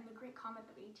Pierre and the Great Comet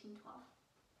of 1812.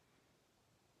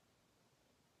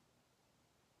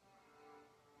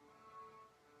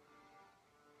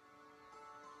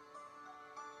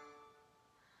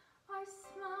 I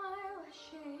smile, I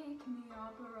shake, and the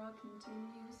opera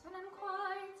continues, and I'm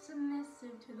quite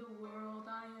submissive to the world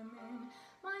I am in.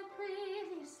 My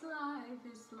previous life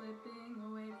is slipping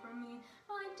away from me.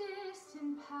 My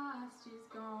distant past is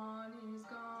gone, is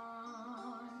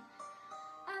gone.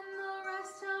 And the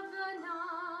rest of the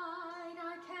night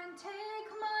I can't take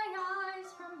my eyes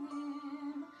from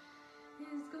him.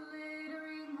 His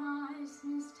glittering eyes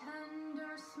and his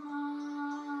tender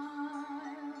smile.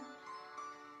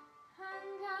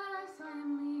 And as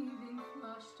I'm leaving,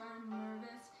 flushed and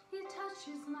nervous, he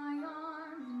touches my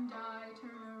arm and I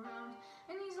turn around,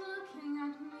 and he's looking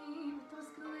at me with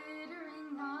those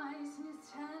glittering eyes and his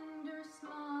tender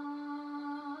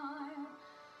smile.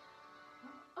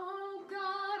 Oh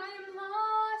God, I am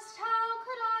lost, how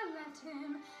could I let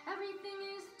him? Everything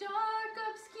is dark,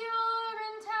 obscure,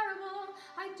 and terrible.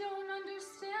 I don't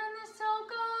understand this, oh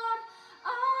God,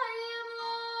 I am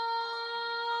lost.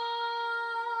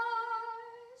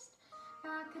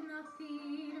 Back in the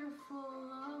theater full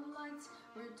of lights,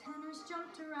 where tenors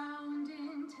jumped around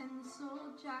in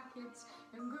tinsel jackets,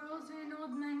 and girls and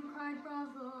old men cried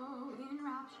bravo,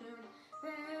 enraptured.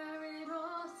 There it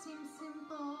all seemed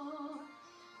simple,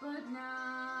 but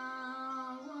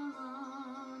now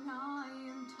alone I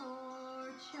am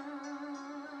tortured.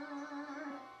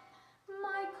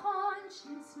 My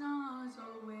conscience gnaws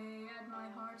away at my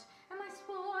heart. Am I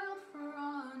spoiled for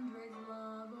Andre's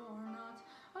love or not?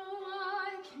 Oh,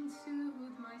 I can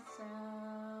soothe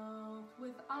myself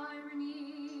with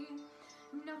irony.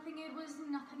 Nothing, it was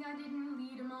nothing, I didn't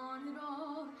lead him on at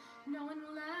all. No one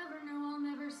will ever know, I'll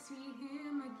never see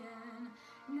him again.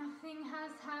 Nothing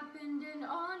has happened and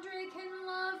Andre can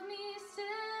love me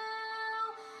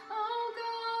still. Oh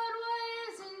God, why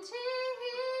isn't he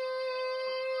here?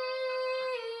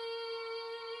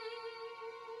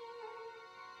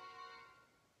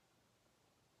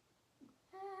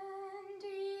 And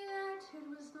yet it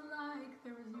was like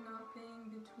there was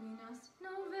nothing between us.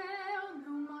 No veil,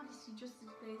 no modesty, just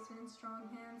his face and strong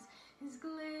hands, his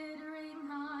glittering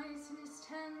eyes and his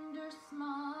tender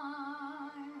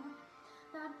smile.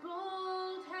 That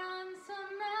bold,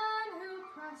 handsome man who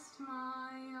pressed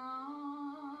my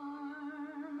arm.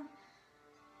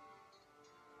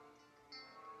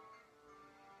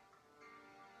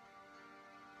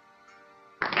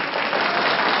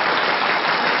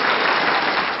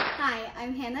 Hi,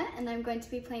 I'm Hannah, and I'm going to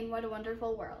be playing What a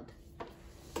Wonderful World.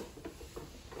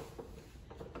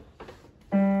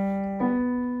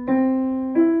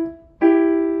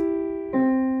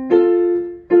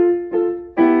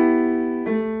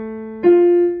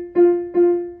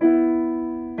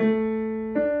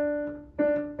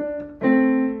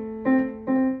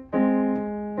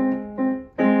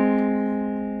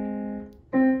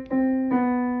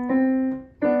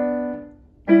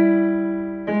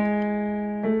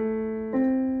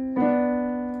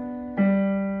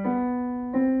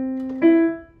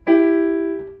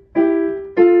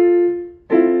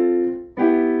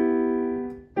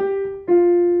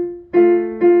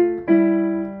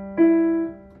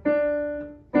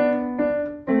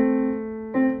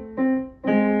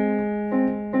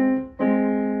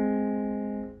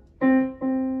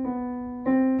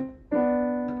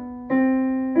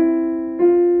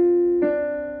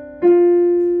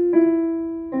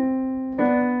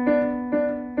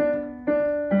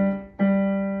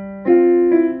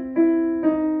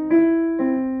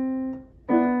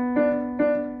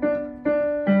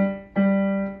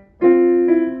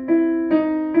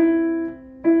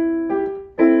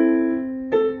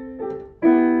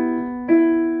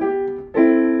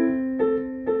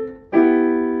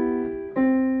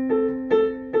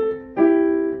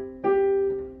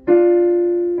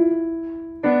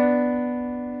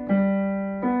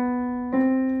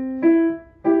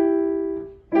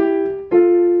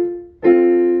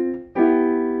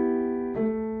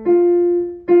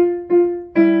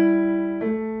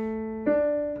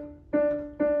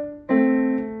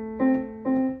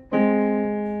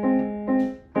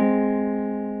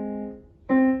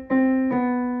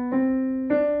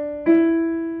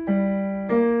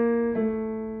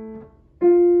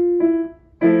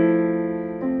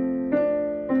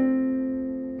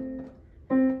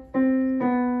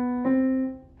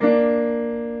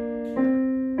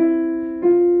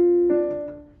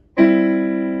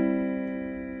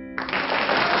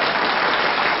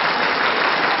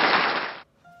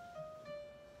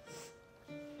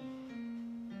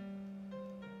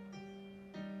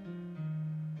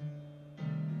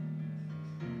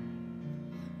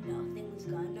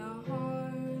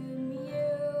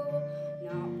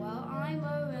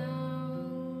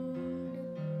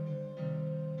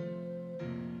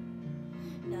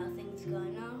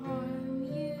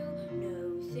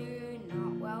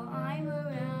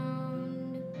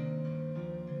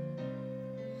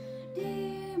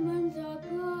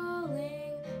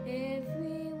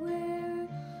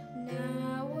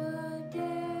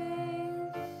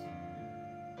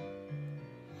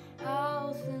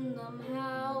 listen them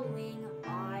howling.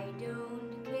 I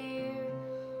don't care.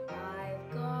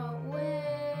 I've got ways.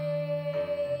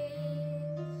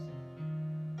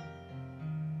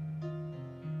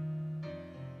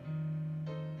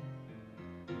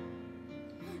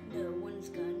 No one's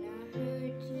gonna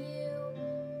hurt you.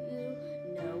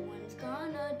 No one's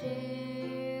gonna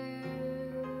dare.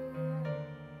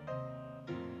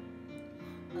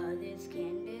 Others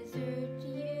can desert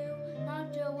you.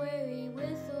 Not to worry,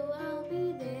 whistle, I'll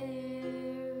be there.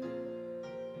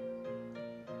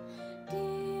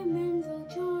 Demons will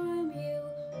charm you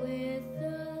with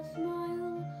a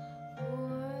smile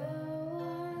for a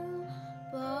while,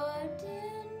 but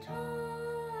in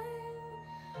time,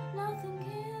 nothing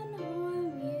can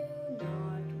harm you,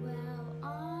 not while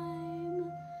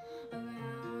I'm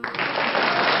around.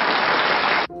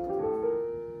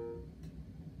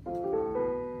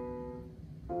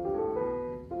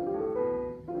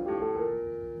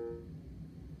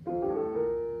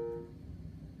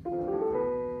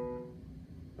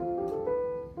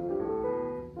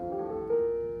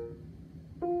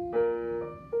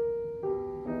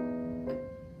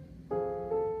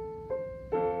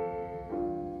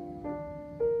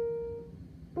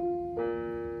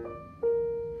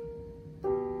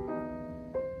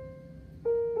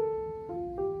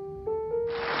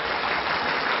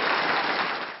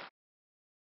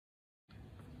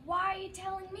 Why are you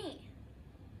telling me?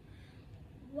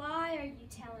 Why are you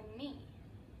telling me?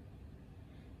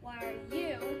 Why are you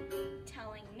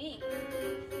telling me?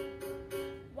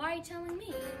 Why are you telling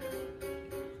me?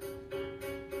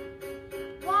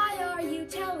 Why are you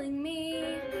telling me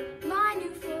my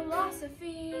new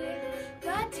philosophy?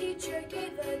 The teacher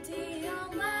gave the D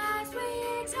on last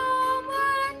week's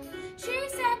homework. She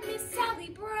said, Miss Sally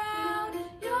Brown,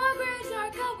 your grades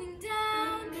are going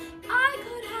down. I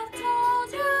could have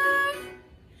told her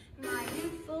my new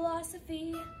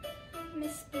philosophy.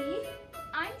 Miss B,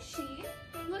 I'm she,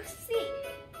 look C,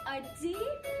 a D,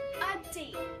 a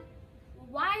D.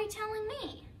 Why are you telling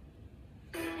me?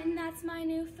 And that's my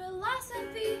new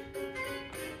philosophy.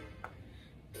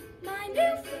 My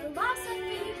new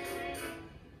philosophy.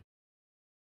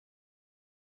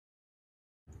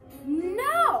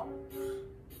 No!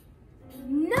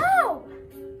 No!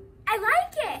 I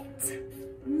like it!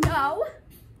 No!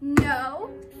 No!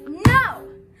 No!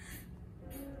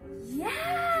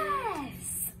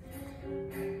 Yes!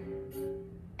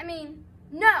 I mean,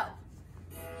 no!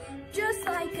 Just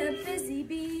like a busy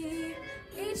bee,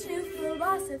 each new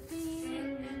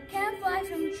philosophy can fly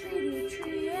from tree to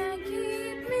tree and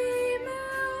keep me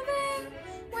moving.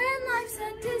 When life's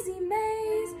a dizzy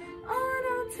maze on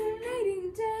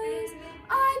alternating days,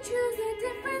 I choose a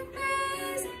different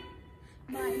phase.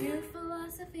 My new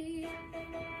philosophy.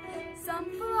 Some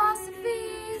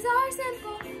philosophies are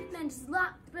simple, men just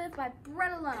not live by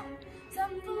bread alone.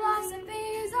 Some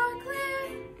philosophies are clear,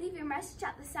 leave your message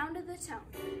at the sound of the tone.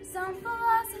 Some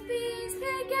philosophies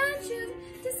pick and choose,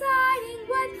 deciding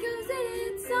what goes in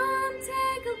it. Some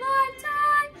take a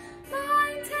lifetime,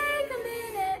 mine take a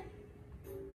minute.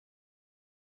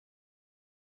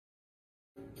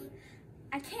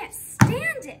 I can't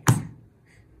stand it.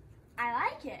 I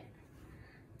like it.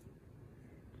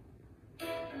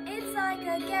 It's like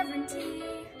a guarantee,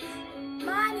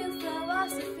 my new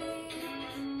philosophy,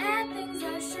 and things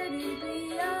are sure to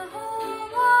be a whole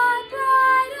lot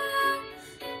brighter.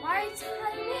 Why are you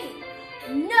telling me?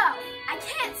 No, I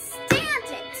can't stand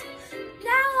it.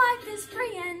 Now life is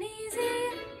free and easy,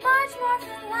 much more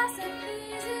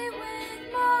philosophies with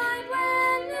mine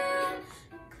brand new.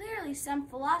 Clearly some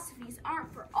philosophies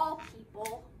aren't for all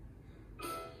people,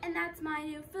 and that's my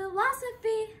new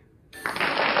philosophy.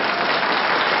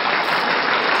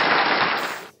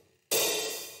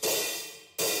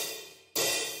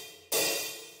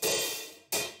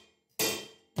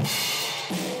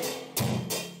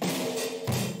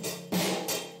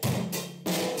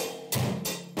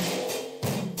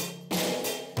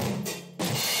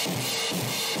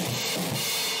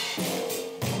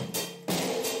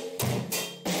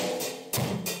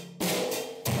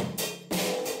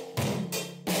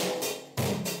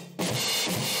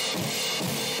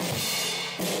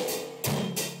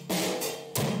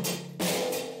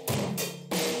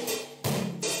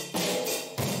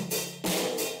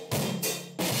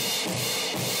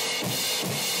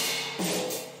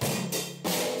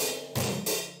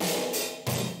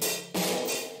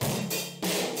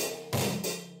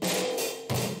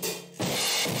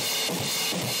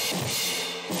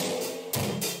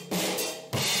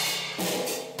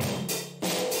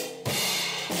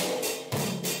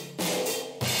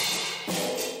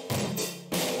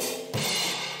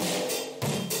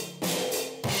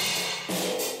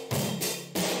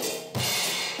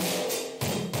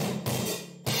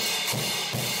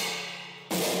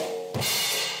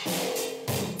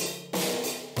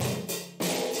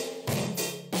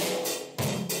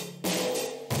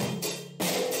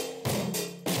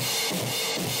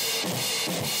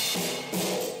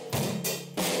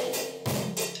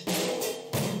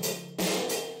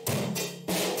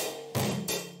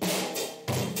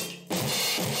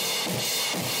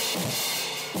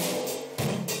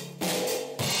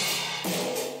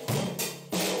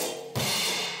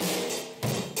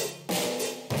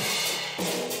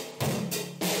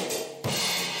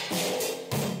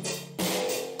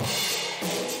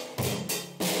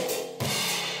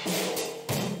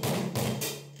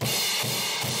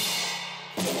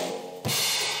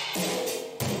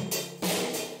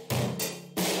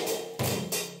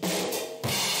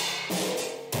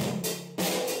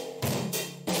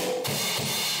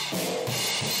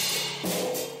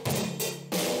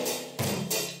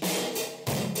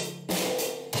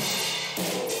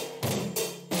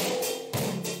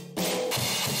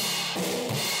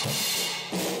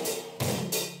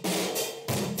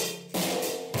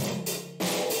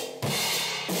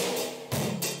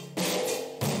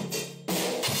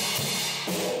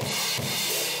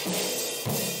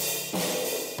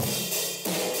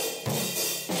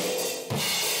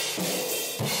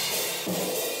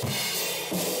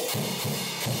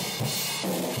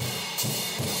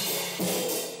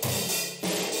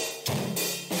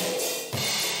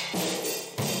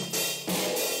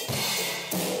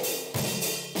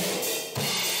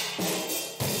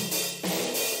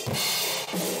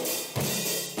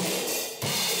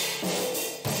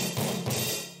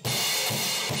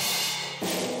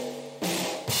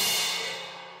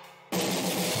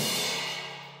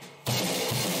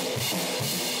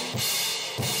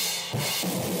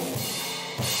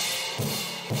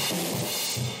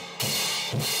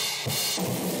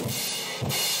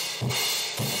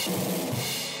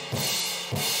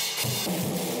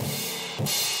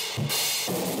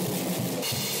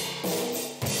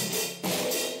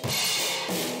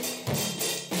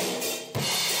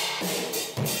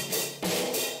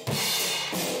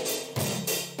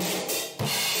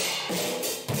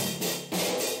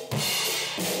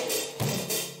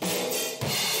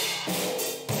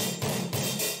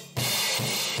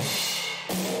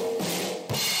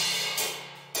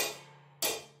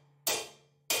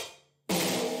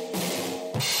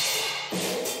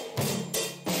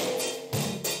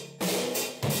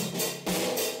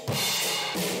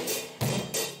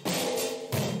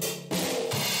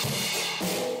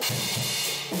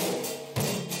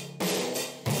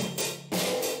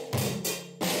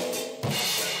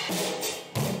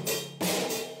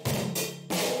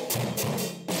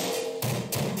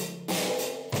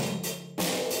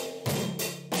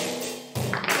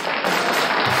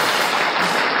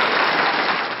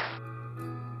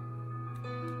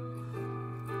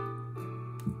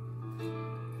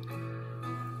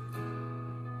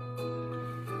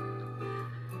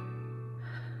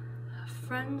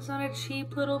 Friend's not a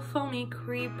cheap little phony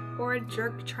creep or a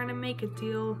jerk trying to make a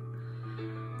deal.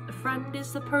 A friend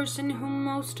is the person who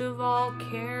most of all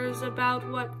cares about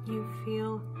what you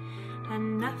feel.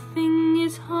 And nothing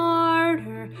is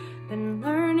harder than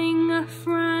learning a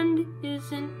friend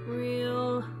isn't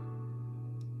real.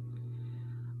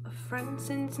 A friend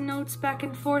sends notes back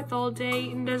and forth all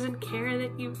day and doesn't care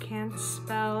that you can't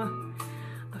spell.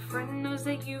 A friend knows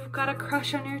that you've got a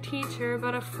crush on your teacher,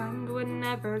 but a friend would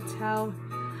never tell.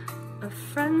 A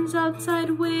friend's outside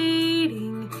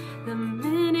waiting the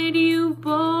minute you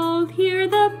both hear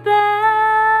the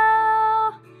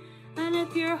bell. And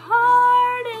if your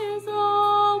heart is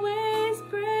always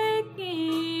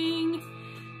breaking,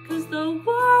 'cause the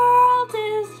world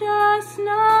is just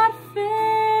not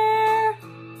fair.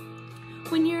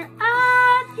 When you're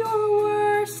at your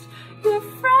worst, your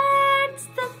friend's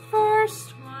the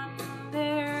first one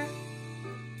there,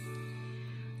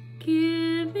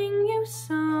 giving you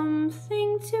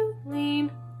something to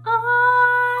lean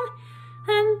on.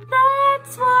 And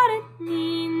that's what it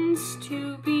means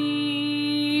to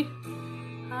be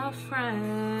a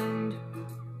friend.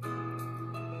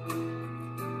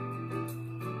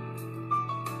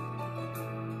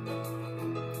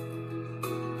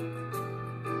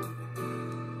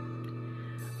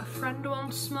 A friend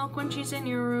won't smoke when she's in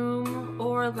your room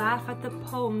or laugh at the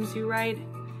poems you write.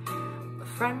 A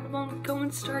friend won't go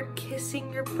and start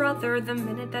kissing your brother the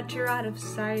minute that you're out of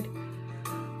sight.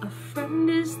 A friend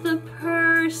is the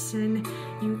person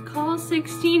you call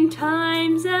 16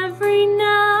 times every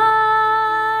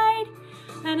night.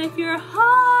 And if your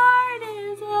heart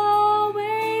is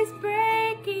always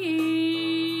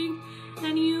breaking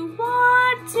and you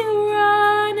want to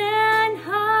run and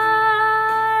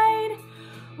hide,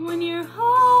 when your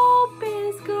hope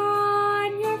is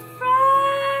gone, your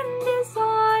friend is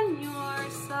on your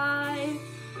side.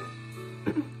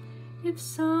 If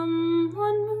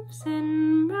someone moves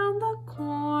in round the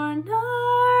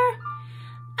corner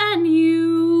and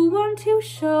you want to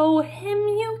show him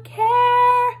you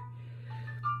care,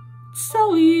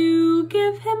 so you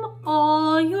give him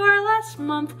all your last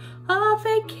month of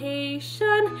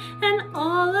vacation and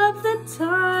all of the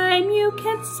time you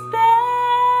can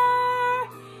spare.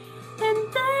 And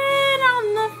then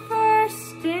on the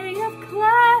first day of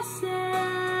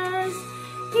classes,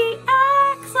 he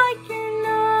acts like you're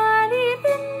not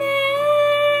even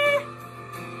there.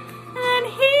 And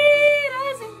he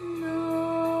doesn't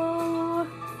know.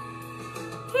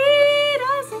 He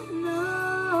doesn't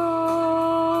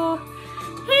know.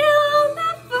 He'll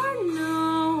never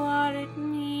know what it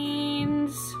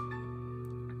means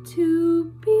to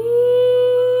be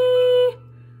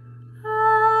a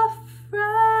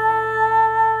friend.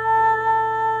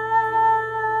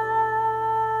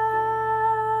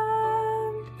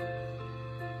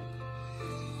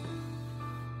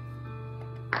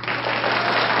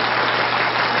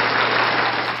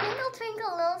 Twinkle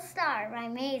Twinkle Little Star by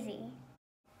Maisie.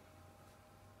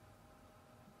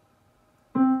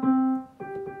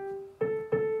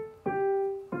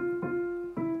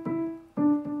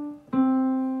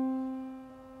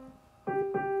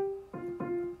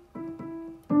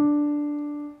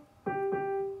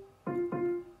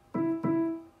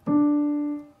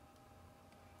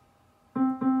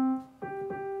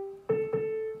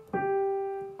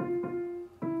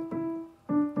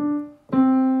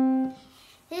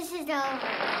 This is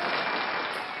over.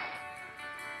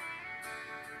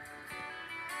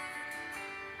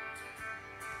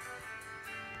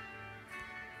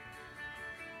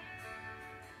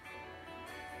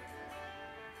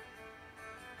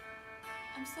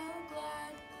 I'm so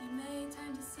glad you made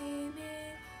time to see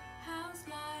me. How's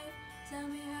life? Tell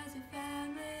me, how's your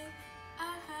family?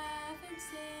 I haven't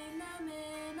seen them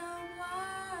in a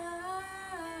while.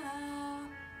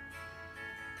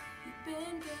 You've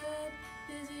been good,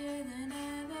 busier than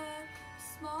ever.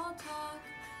 Small talk,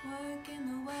 work in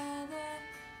the weather.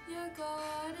 Your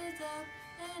guard is up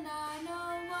and I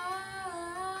know why.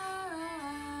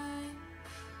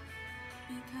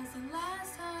 Because the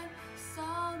last time you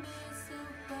saw me, it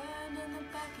still burned in the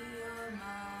back of your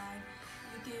mind.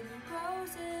 You gave me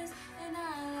roses and I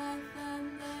let them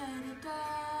let it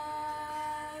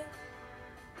die.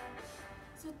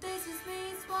 So this is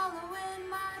me swallowing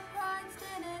my pride,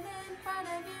 standing in front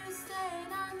of you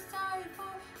saying I'm sorry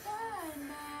for that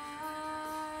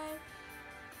night.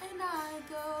 And I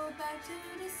go back to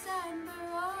December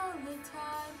all the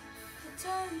time. It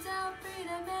turns out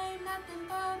freedom ain't nothing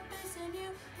but missing you,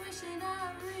 wishing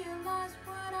I realized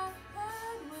what I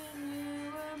had when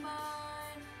you were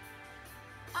mine.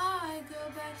 I go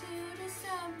back to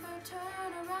December,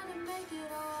 turn around and make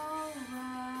it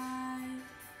alright.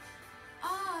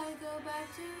 I go back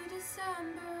to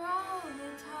December all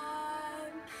the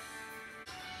time.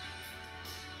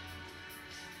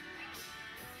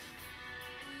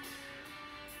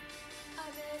 I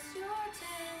miss your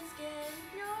tan skin,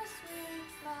 your sweet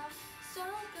smile, so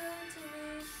good to me,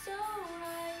 so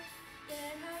right.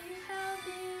 Then how you held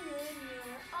me in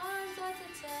your arms on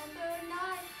September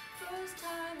night, first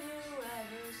time you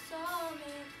ever saw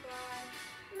me cry.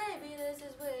 Maybe this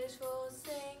is wishful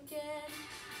thinking,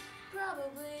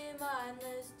 probably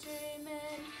mindless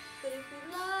dreaming, but if we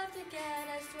loved again,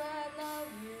 I swear I'd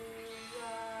love you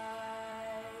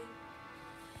right.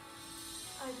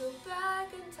 I go back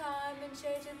in time and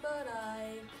change it, but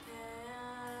I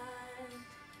can't.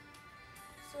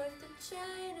 So if the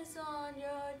chain is on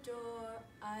your door,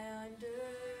 I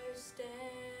understand.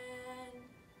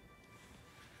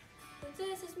 But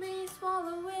this is me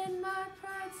swallowing my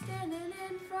pride, standing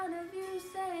in front of you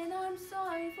saying I'm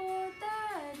sorry for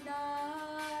that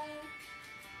night.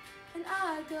 And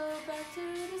I go back to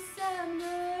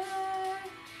December.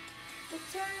 It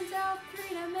turns out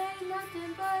freedom ain't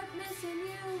nothing but missing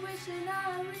you, wishing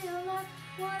I realized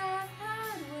what I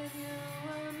had when you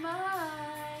were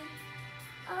mine.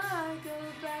 I go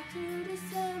back to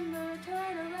December,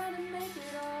 turn around and make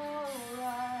it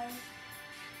alright.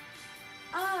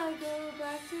 I go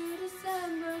back to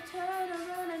December, turn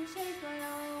around and change my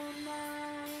own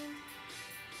mind.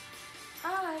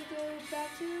 I go back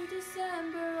to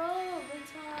December all the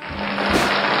time.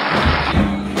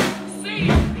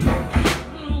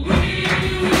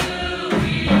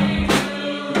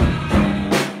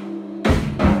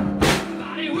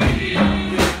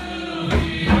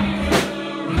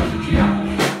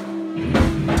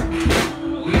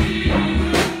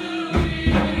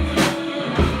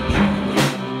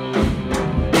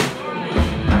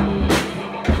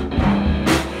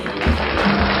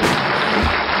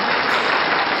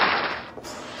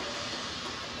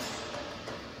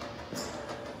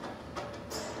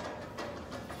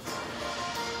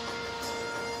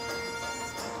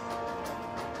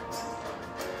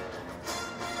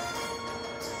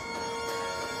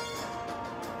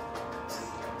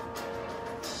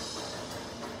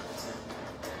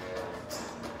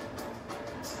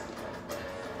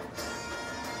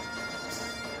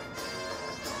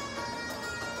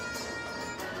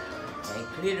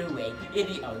 Little way in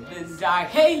the old bazaar.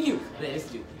 Hey you, let's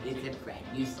do it's a brand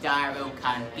new star. Oh,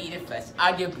 can't be the first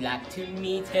on your block to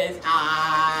meet his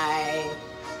eye.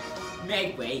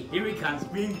 Make way, here he comes,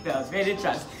 ring bells, ready to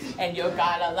trust, and you're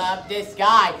gonna love this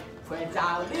guy. Prince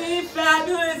Ali,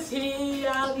 fabulous, he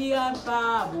Ali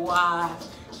Ababa.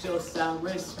 Show some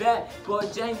respect, boy,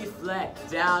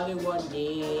 genuflect down in one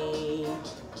knee.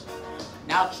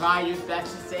 Now try your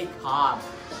best to stay calm.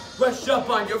 Brush up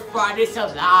on your Friday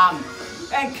salam.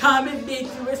 And come and meet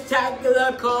through a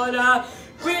spectacular corner.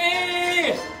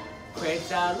 We Prince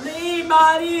Ali,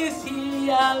 Mandi is he,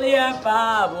 Ali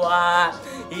Ababa.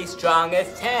 He's strong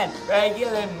as 10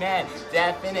 regular men,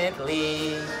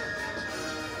 definitely.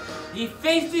 He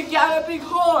faced the galloping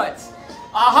hordes,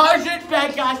 100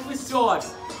 bad guys with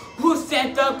swords, who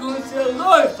sent the goons to the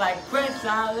lords like Prince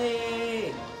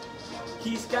Ali.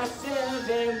 He's got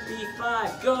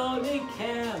 75 golden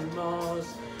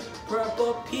camels,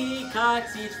 purple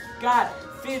peacocks, he's got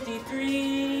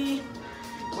 53.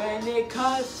 When it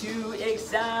comes to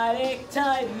exotic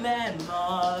type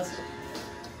mammals,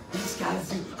 he's got a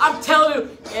zoo. I'm telling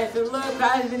you, it's a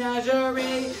low-price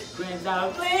menagerie. Prince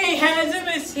Ali, handsome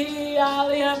as he,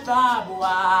 Ali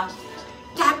Ababa.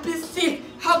 Capacity,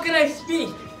 how can I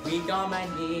speak? Weak on my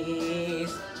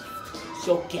knees.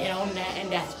 So get on that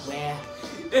and that's where.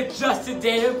 It's just a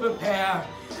day to prepare.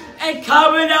 And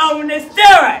coming on the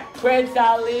steering, Prince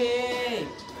Ali.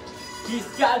 He's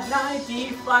got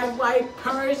 95 white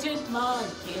Persian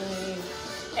monkeys.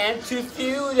 And to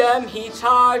few them he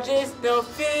charges no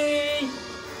fee.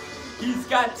 He's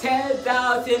got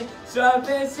 10,000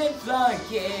 servants and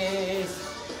flunkies.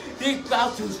 Big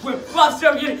battles with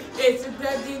Buster, it's a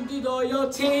deadly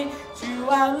loyalty to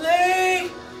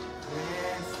Ali.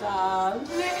 Prince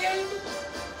Ali,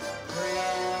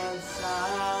 Prince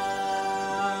Ali.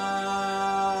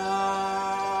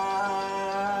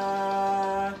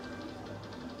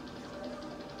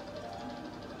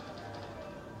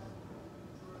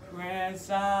 Prince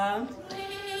Ali,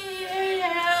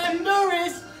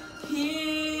 Empress,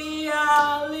 he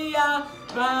Alia,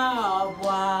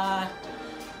 Bawa.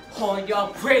 Oh, your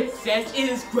princess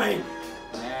is great.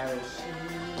 Where is she?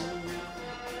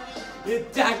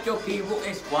 Attack your people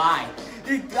is why.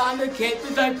 It's on the cake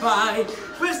that I buy.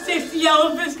 With 60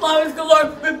 elephants, lions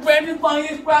galore. With Brandon buying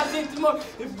his crowd 60 more.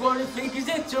 If Gordon fingers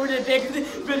it, turn it bigger than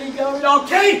really going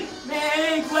okay.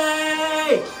 Make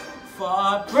way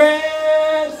for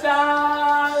Prince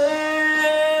Ali.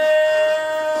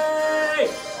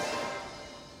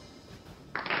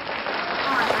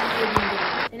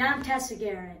 And I'm Tessa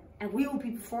Garrett, and we will be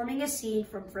performing a scene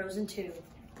from Frozen 2.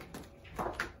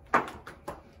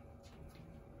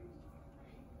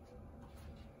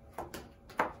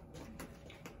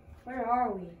 Where are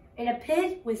we? In a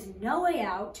pit with no way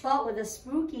out, but with a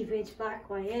spooky pitch black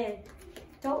way in.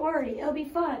 Don't worry, it'll be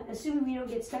fun, assuming we don't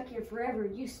get stuck here forever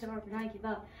and you starve and I give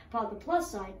up. But on the plus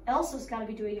side, Elsa's got to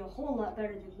be doing a whole lot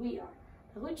better than we are.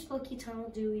 Now, which lucky tunnel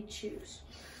do we choose?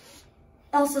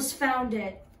 Elsa's found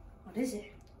it. What is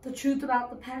it? The truth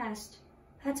about the past.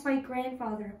 That's my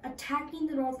grandfather attacking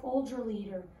the North Ultra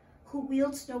leader, who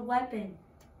wields no weapon.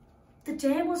 The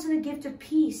dam wasn't a gift of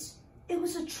peace. It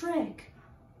was a trick.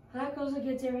 That goes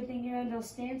against everything Arendelle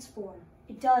stands for.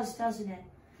 It does, doesn't it?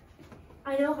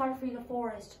 I know how to free the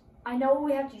forest. I know what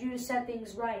we have to do to set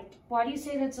things right. Why do you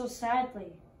say that so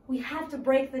sadly? We have to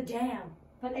break the dam.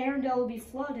 But Arendelle will be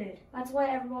flooded. That's why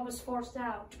everyone was forced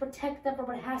out, to protect them from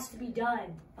what has to be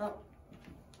done. Oh.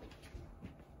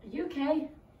 Are you okay?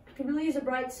 Can really use a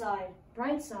bright side.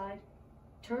 Bright side?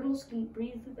 Turtles can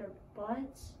breathe through their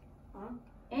butts? Huh?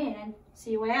 And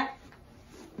see your way out.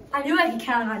 I knew I could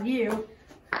count on you.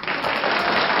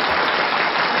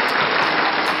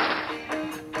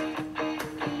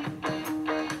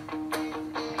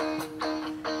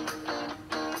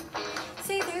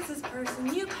 See, there's this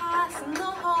person you pass in the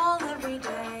hall every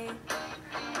day.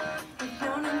 You've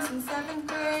known him since 7th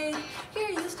grade.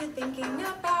 You're used to thinking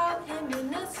about him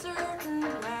in a certain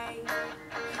way.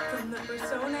 From the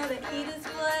persona that he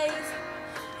displays.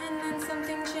 And then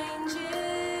something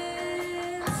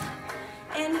changes.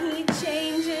 And he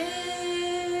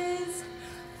changes.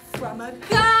 From a guy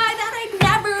that I'd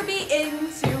never be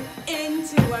into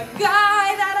a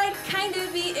guy that I'd kind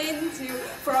of be into.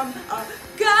 From a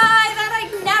guy that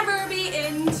I'd never be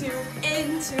into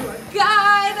a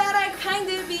guy that I'd kind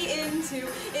of be into.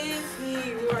 Is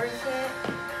he worth it?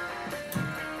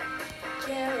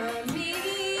 Jeremy,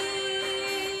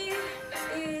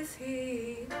 is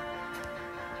he?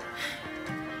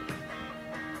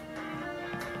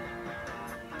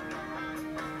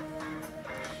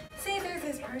 See, there's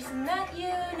this person that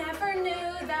you never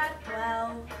knew that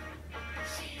well.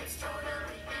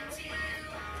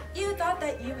 You thought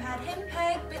that you had him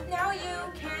pegged, but now you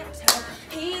can't tell.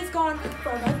 He's gone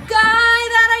from a guy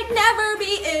that I'd never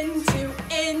be into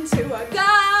a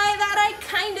guy that I'd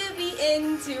kind of be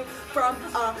into. From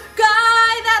a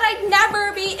guy that I'd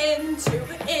never be into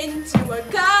a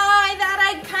guy that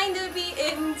I'd kind of be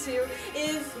into.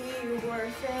 Is he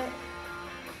worth it?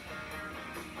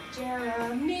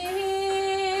 Jeremy.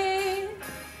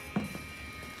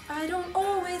 I don't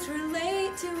always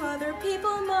relate to other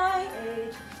people my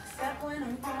age, except when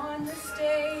I'm on the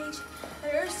stage.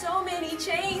 There are so many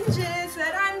changes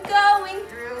that I'm going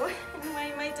through, and why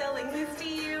am I telling this to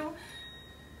you?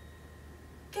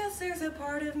 Guess there's a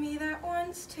part of me that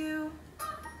wants to.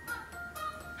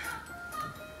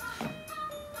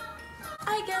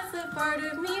 I guess a part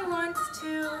of me wants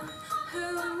to.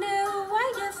 Who knew?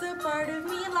 I guess a part of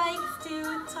me likes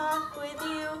to talk with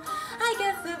you. I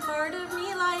guess a part of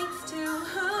me likes to.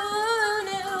 Who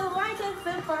knew? I guess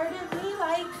a part of me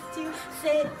likes to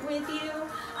sit with you.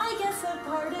 I guess a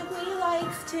part of me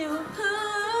likes to.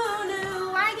 Who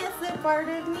knew? I guess a part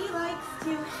of me likes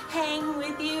to hang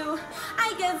with you.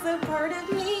 I guess a part of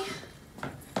me.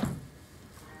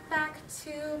 Back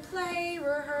to play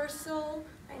rehearsal.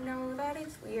 I know that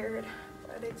it's weird,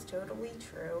 but it's totally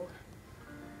true.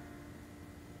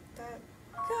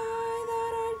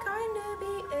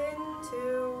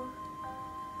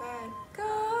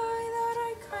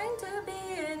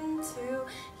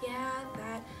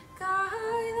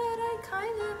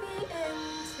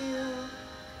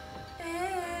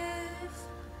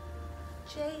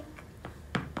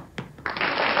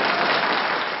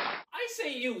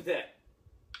 you there!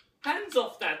 Hands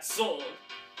off that sword!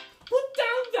 Put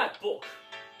down that book!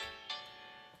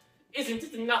 Isn't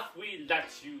it enough we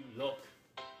let you look?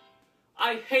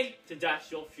 I hate to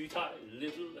dash your futile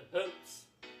little hopes,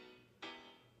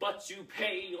 but you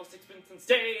pay your sixpence and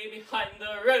stay behind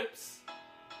the ropes.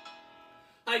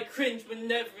 I cringe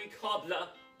when every cobbler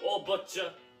or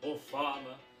butcher or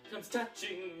farmer comes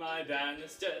touching my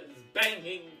banisters,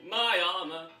 banging my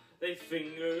armor. They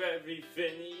finger every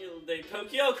finial, they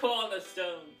poke your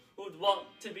cornerstone. Who'd want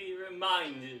to be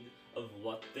reminded of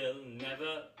what they'll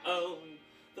never own?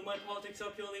 Though my politics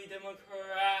are purely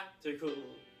democratical,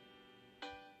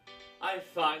 I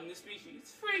find the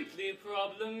species frankly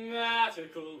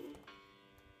problematical.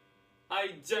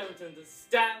 I don't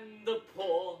understand the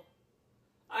poor.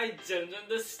 I don't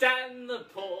understand the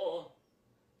poor.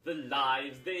 The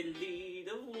lives they lead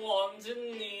of want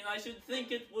and need, I should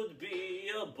think it would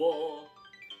be a bore.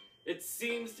 It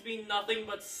seems to be nothing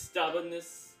but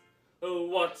stubbornness. Oh,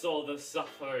 what's all the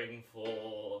suffering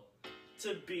for?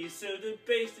 To be so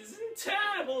debased is in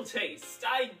terrible taste.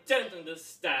 I don't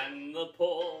understand the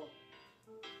poor.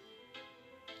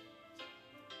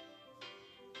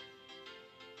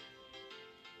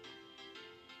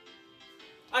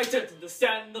 I don't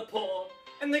understand the poor,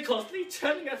 and they're constantly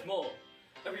turning out more.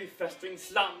 Every festering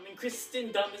slum in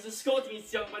Christendom is escorting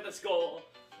its young by the score.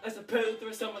 I suppose there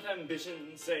are some with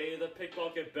ambition, say the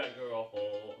pickpocket, beggar, or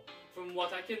whore. From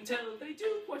what I can tell, they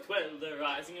do quite well. They're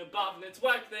rising above, and it's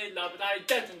work they love, but I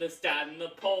don't understand the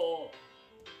poor.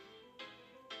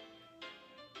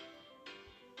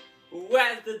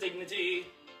 Where's the dignity?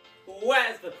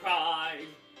 Where's the pride?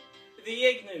 The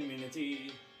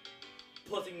ignominy?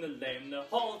 Putting the lame, the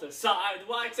halt aside,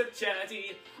 why accept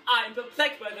charity? I'm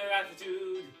perplexed by their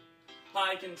attitude.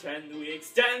 I contend we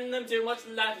extend them too much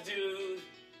latitude.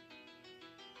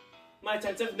 My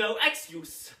tents have no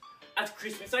excuse. At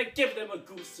Christmas I give them a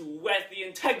goose. Where's the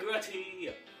integrity?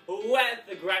 Where's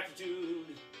the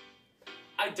gratitude?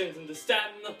 I don't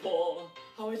understand the poor.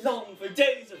 How I long for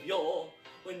days of yore,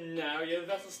 when now your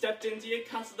vessel stepped into your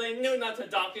castle, they knew not to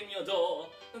darken your door.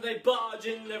 And they barge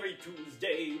in every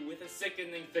Tuesday with a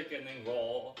sickening, thickening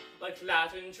roar. Like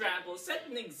Latin tramples, set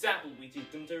an example, we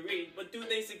teach them to read. But do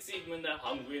they succeed when they're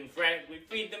hungry and fret? We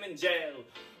feed them in jail,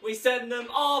 we send them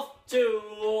off to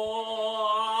war.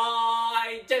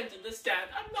 I don't understand,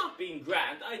 I'm not being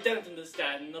grand, I don't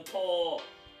understand the poor.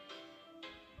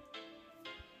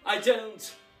 I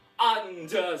don't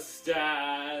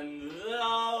understand,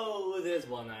 though there's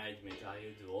one I admit I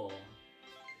adore.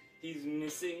 He's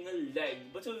missing a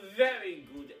leg, but a very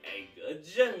good egg, a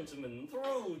gentleman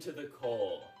through to the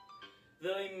core.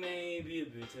 Though he may be a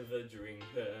bit of a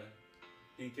drinker,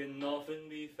 he can often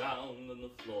be found on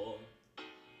the floor.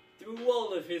 Through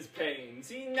all of his pains,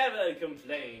 he never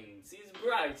complains. He's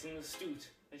bright and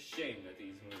astute, a shame that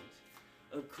he's mute.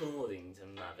 According to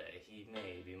mother, he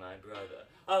may be my brother,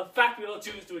 a fact we'll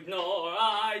choose to ignore.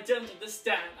 I don't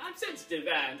understand, I'm sensitive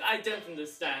and I don't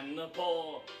understand the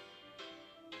poor.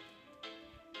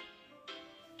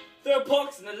 There are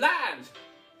porks in the land.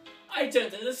 I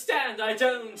don't understand, I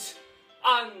don't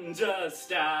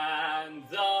understand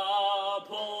the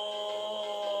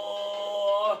poor.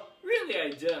 Really, I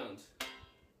don't.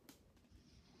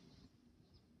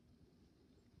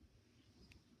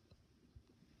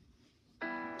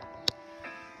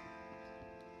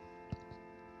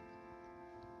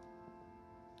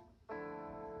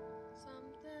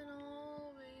 Something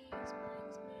always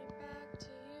brings me back to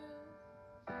you.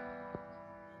 It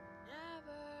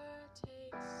never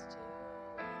takes too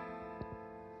long.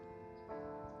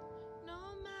 No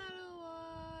matter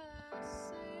what I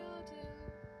say or do,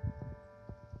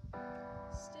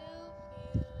 still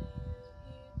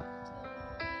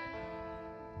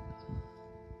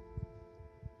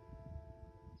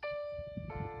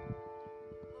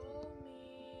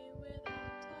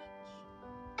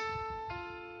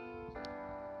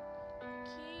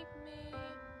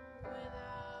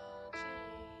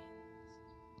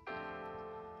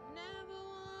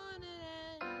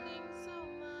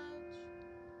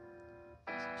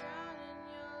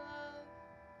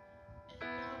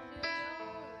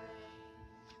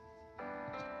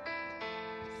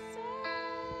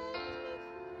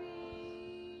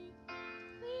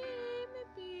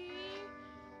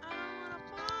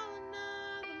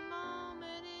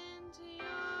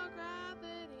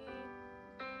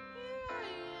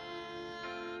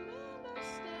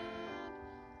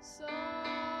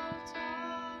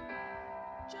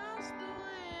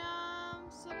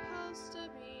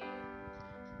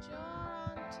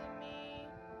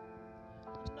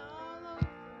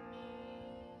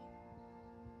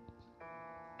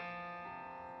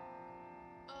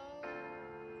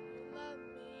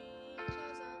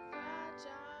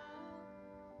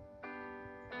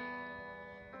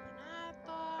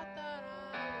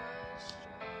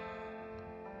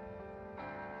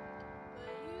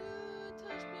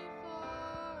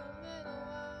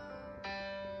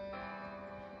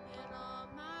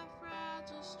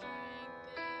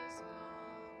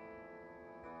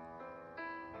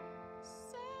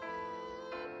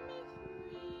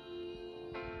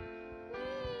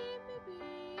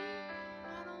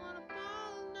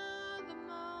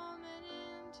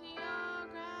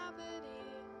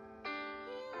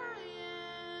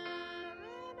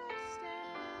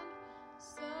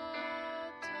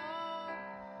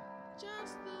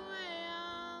just the way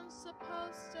I'm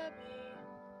supposed to be.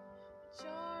 But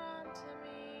you're onto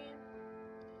me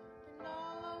and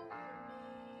all over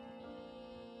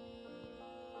me.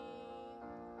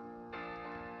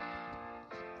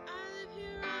 I live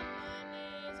here on my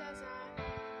knees as I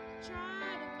try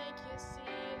to make you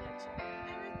see that you're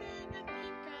everything I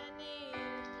think I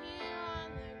need here on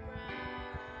the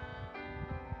ground.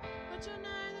 But you're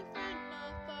neither friend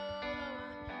nor foe,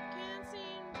 though I can't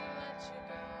seem to let you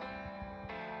go.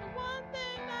 The one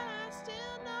thing that I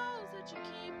still know is that you're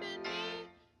keeping me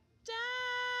down.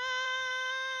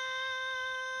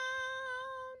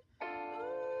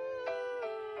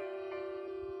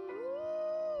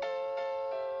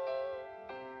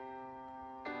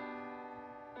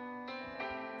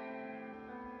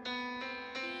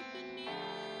 Keeping me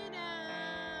down.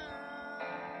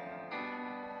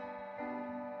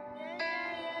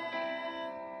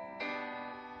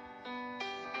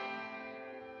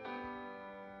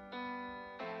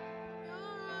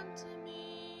 You're onto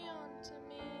me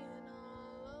and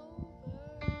all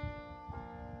over.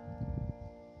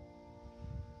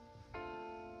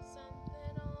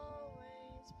 Something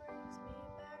always brings me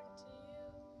back to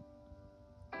you.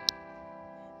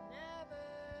 It never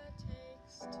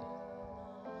takes too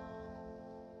long.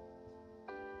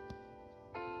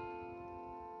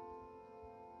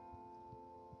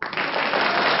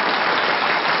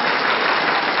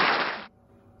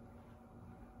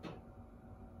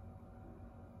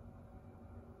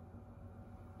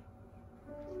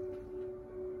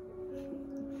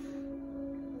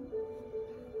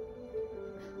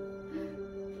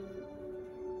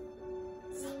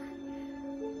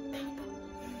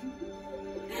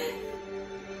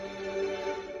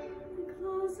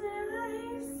 Close my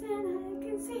eyes and I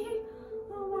can see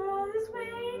the world is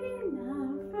waiting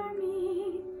up for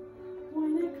me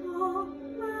when I call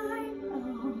my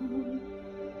own.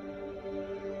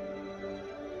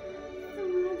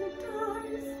 Through the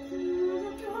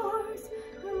doors,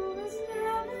 who has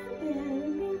never been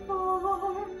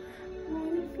before,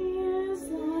 when it feels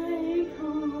like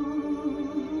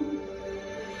home.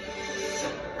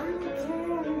 I don't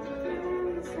care if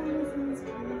the sun's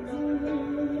crazy.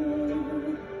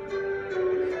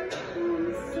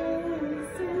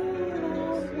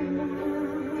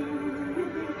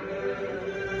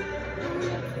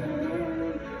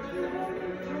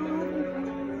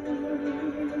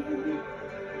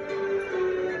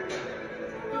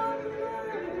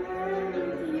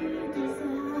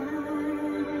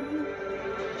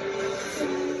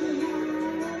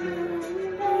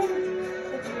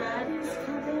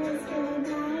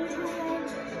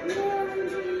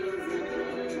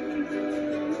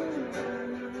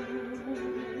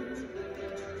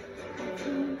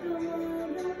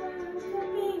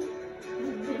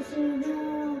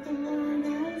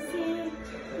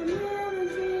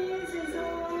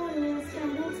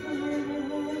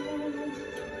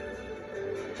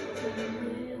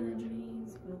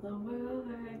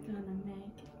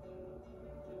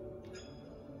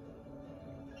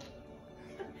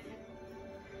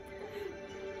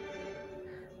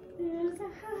 There's a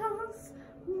house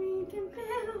we can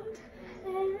build,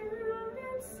 and a room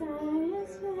inside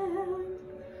is filled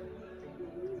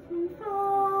from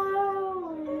far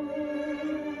away.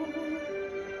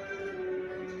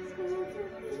 Sorts of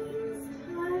things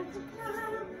hard to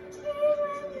climb,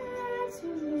 even there to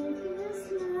make you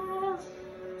smile.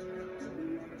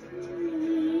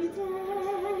 Every day,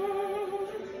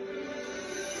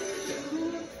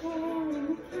 I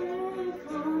can't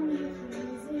call me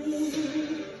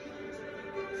crazy.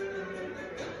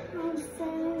 I'm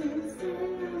saying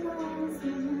lost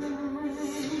my mind.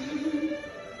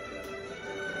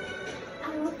 I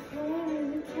don't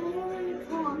care,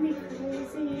 call me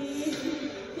crazy.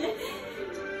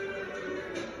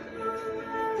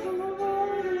 I don't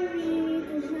wanna be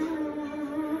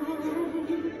denied.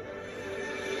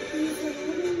 You say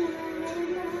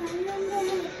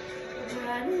the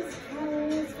brightest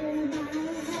colors in my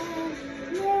head,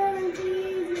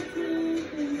 melodies are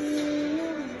keeping me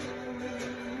alive.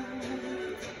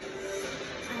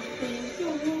 I think the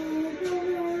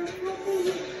world will be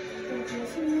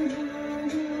because you are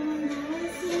the one I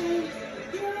see.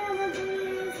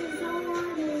 Melodies is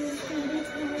all it's gonna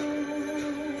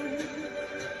take.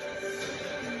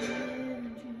 Dreams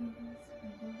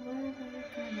of the world we're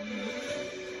gonna make.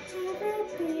 Never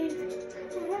big,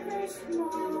 never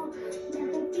small,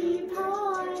 never be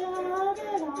part of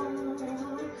it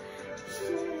all.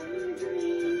 Share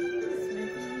dreams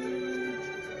with me.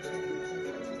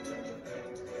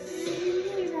 Make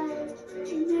me right,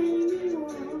 make me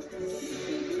wrong,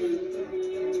 make me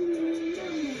real.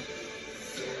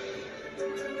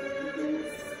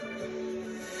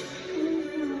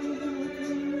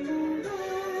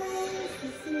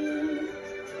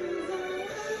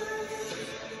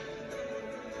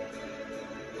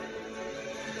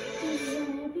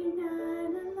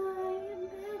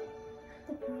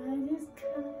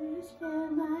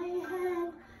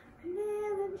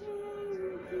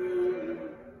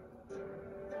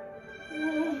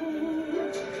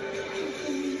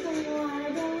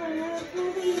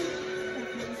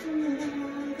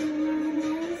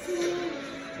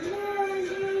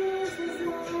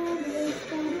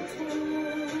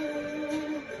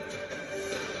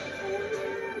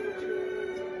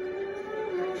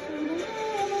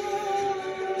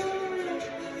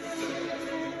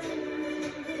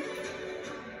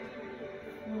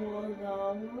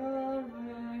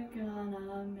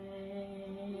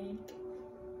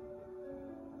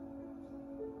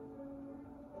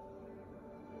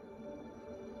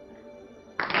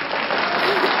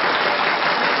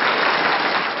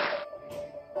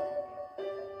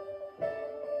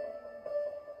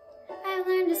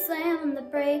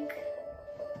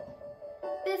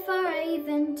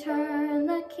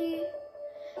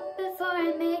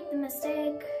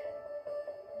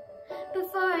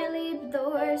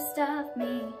 best of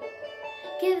me.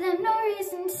 Give them no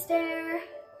reason to stare.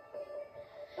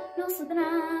 No slipping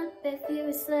up if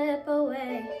you slip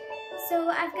away. So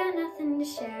I've got nothing to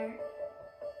share.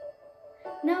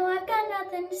 No, I've got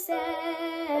nothing to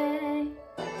say.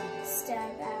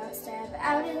 Step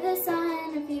out of the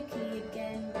sun if you keep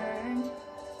getting burned.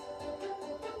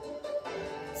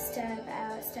 Step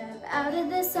out of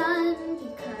the sun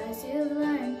because you've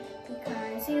learned,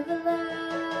 because you've learned.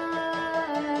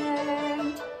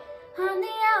 On the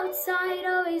outside,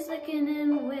 always looking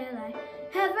in, will I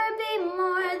ever be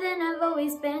more than I've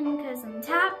always been? Cause I'm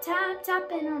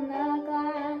tapping on the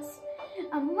glass.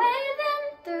 I'm waving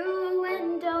through a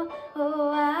window.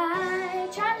 Oh, I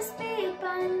try to speak,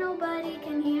 but nobody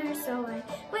can hear. So I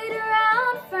wait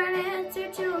around for an answer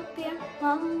to appear.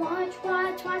 I'm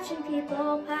watching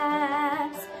people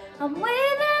pass. I'm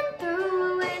waving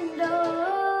through a window.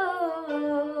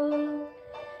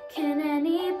 Can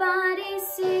anybody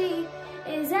see?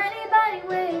 Is anybody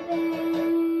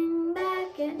waving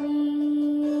back at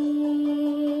me?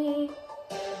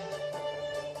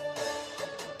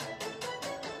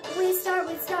 We start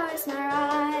with stars in our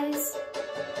eyes.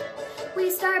 We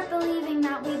start believing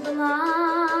that we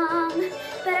belong,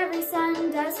 but every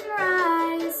sun doesn't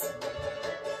rise,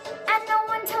 and no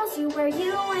one tells you where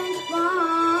you went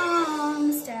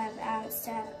wrong. Step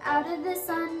out of the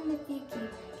sun if you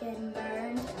keep getting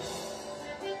burned.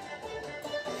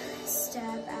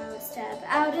 Step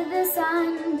out of the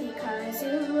sun because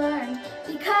you've learned,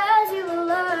 because you've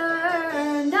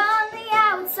learned. On the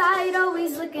outside,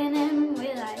 always looking in,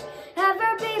 will I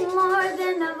ever be more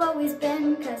than I've always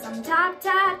been? Cause I'm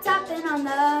tapping on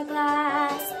the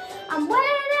glass. I'm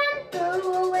waiting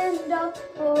through a window.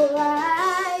 Oh,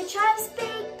 I try to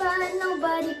speak, but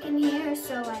nobody can hear.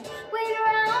 So I wait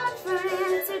around for an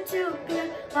answer to appear.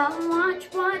 I'm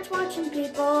watching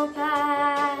people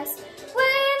pass.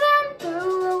 Waving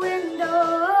through a window.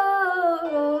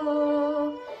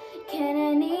 Can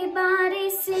anybody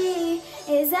see?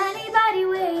 Is anybody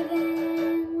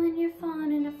waving? When you're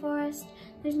falling in a forest,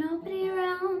 there's nobody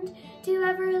around. Do you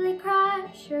ever really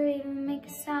crash or even make a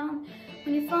sound?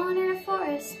 When you're falling in a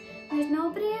forest, there's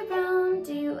nobody around.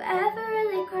 Do you ever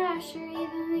really crash or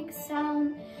even make a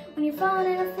sound? When you're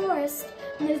falling in a forest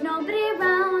and there's nobody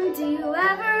around, do you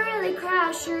ever really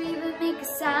crash or even make a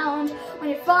sound? When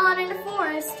you're falling in a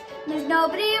forest and there's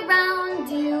nobody around,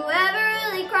 do you ever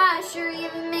really crash or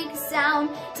even make a sound?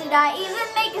 Did I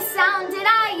even make a sound? Did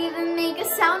I even make a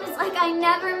sound? It's like I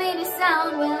never made a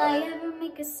sound. Will I ever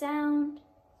make a sound?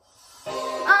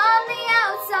 On the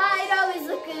outside, always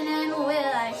looking in,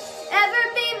 will I ever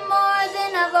be more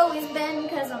than I've always been?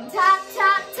 Cause I'm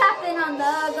tapping on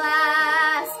the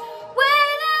glass.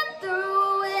 Waving through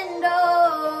a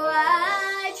window.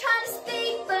 I try to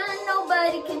speak, but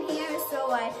nobody can hear.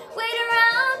 So I wait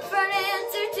around for an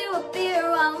answer to appear.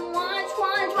 I'm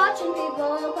watching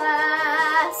people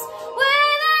pass.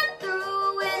 Waving through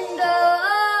a window.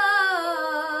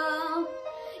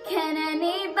 Can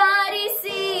anybody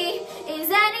see? Is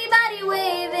anybody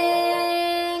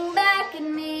waving back at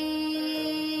me?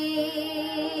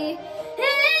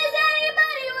 Is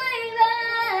anybody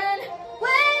waving?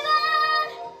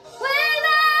 Waving?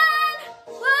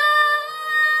 Whoa.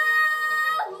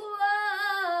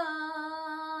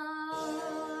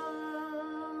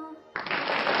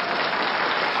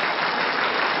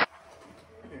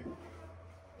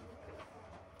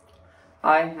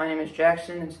 Hi, my name is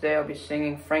Jackson, and today I'll be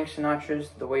singing Frank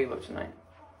Sinatra's The Way You Look Tonight.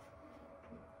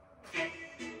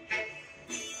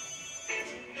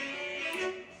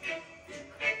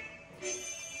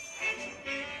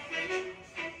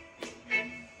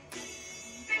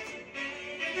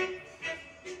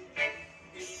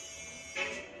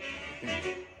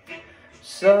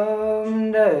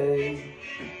 Someday,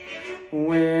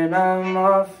 when I'm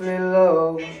awfully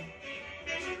low,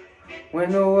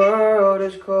 when the world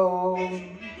is cold,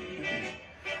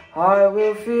 I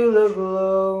will feel a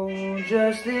glow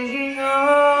just thinking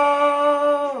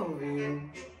of you,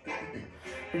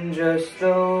 and just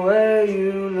the way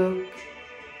you look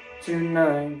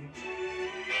tonight.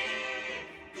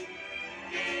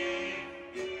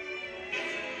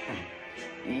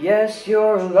 Yes,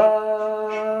 you're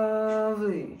lovely,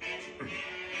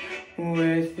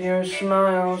 with your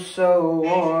smile so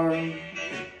warm,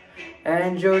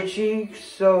 and your cheeks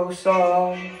so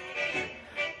soft.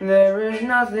 There is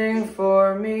nothing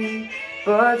for me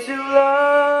but to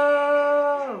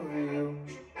love you,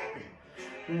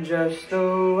 just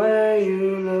the way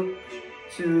you look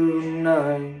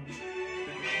tonight.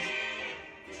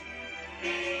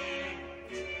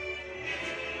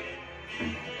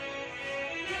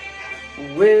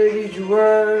 With each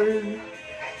word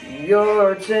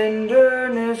Your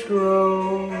tenderness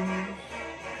grows,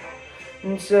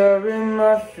 tearing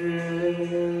my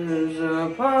fears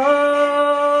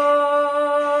apart.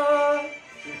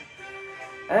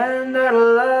 And that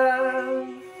laugh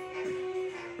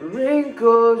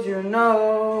wrinkles your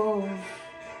nose,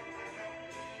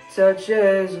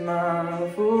 touches my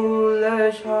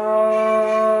foolish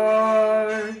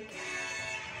heart.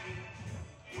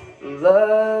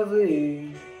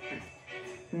 Lovely,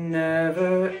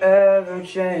 never ever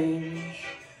change.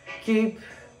 Keep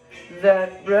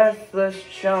that breathless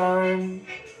charm.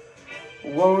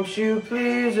 Won't you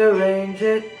please arrange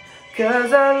it?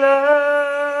 'Cause I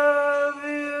love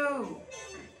you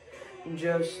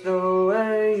just the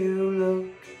way you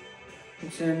look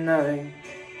tonight.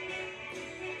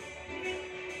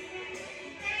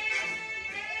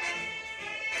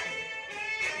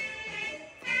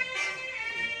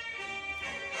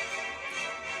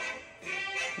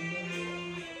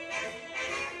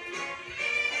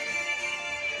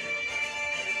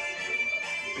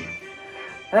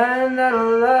 And that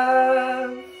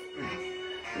laugh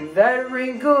that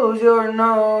wrinkles your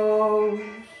nose,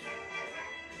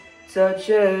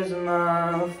 touches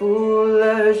my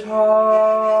foolish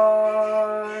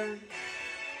heart.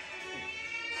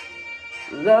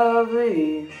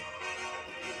 Lovely,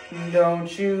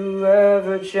 don't you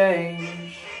ever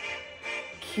change.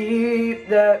 Keep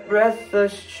that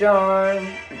breathless charm.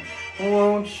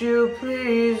 Won't you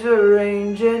please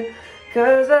arrange it?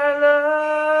 'Cause I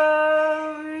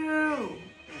love you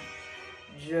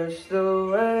just the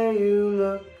way you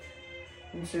look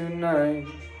tonight.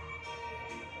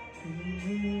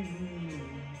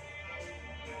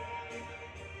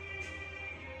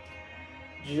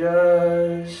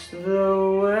 Just the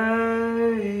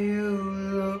way you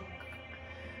look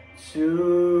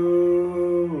tonight.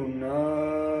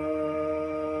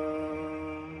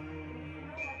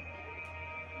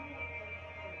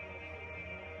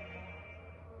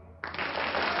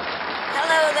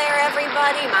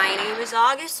 Everybody, my name is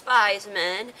August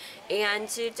Spiesman, and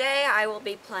today I will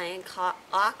be playing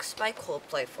Yaques by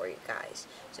Coldplay for you guys.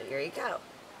 So here you go.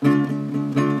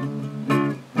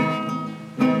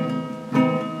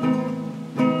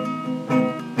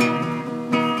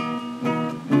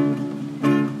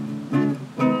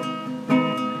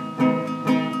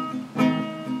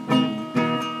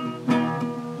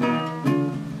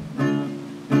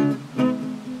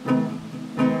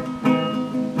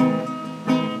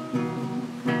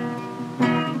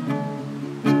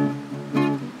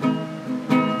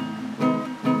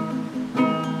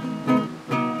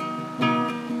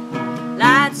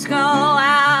 Let's go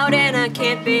out and I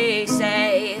can't be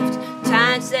saved.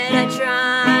 Tides that I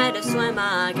try to swim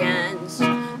against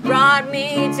brought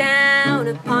me down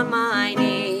upon my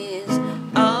knees.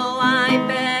 Oh, I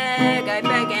beg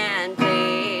and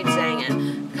plead,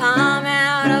 singing, come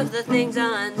out of the things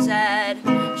unsaid.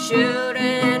 Shoot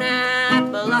an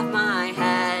apple off my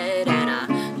head and a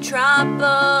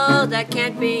trouble that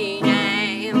can't be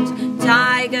named.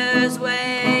 Tigers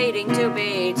waiting to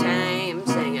be tamed,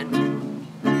 singing,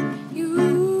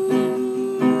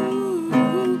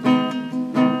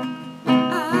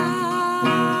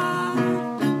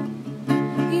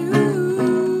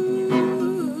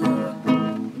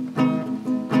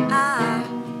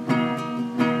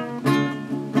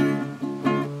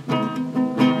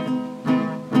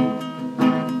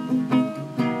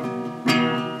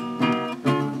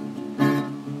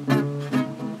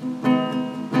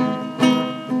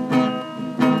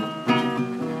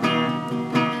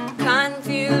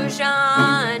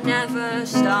 never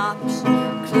stops,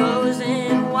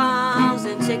 closing walls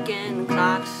and ticking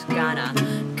clocks. Gonna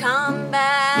come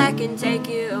back and take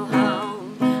you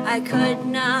home. I could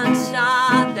not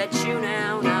stop, that you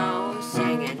now know,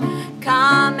 singing,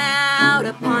 come out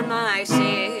upon my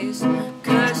seas.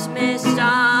 Curse missed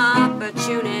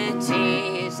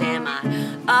opportunities. Am I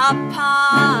a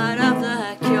part of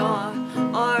the cure,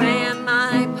 or am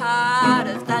I part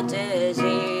of that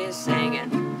disease,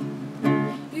 singing,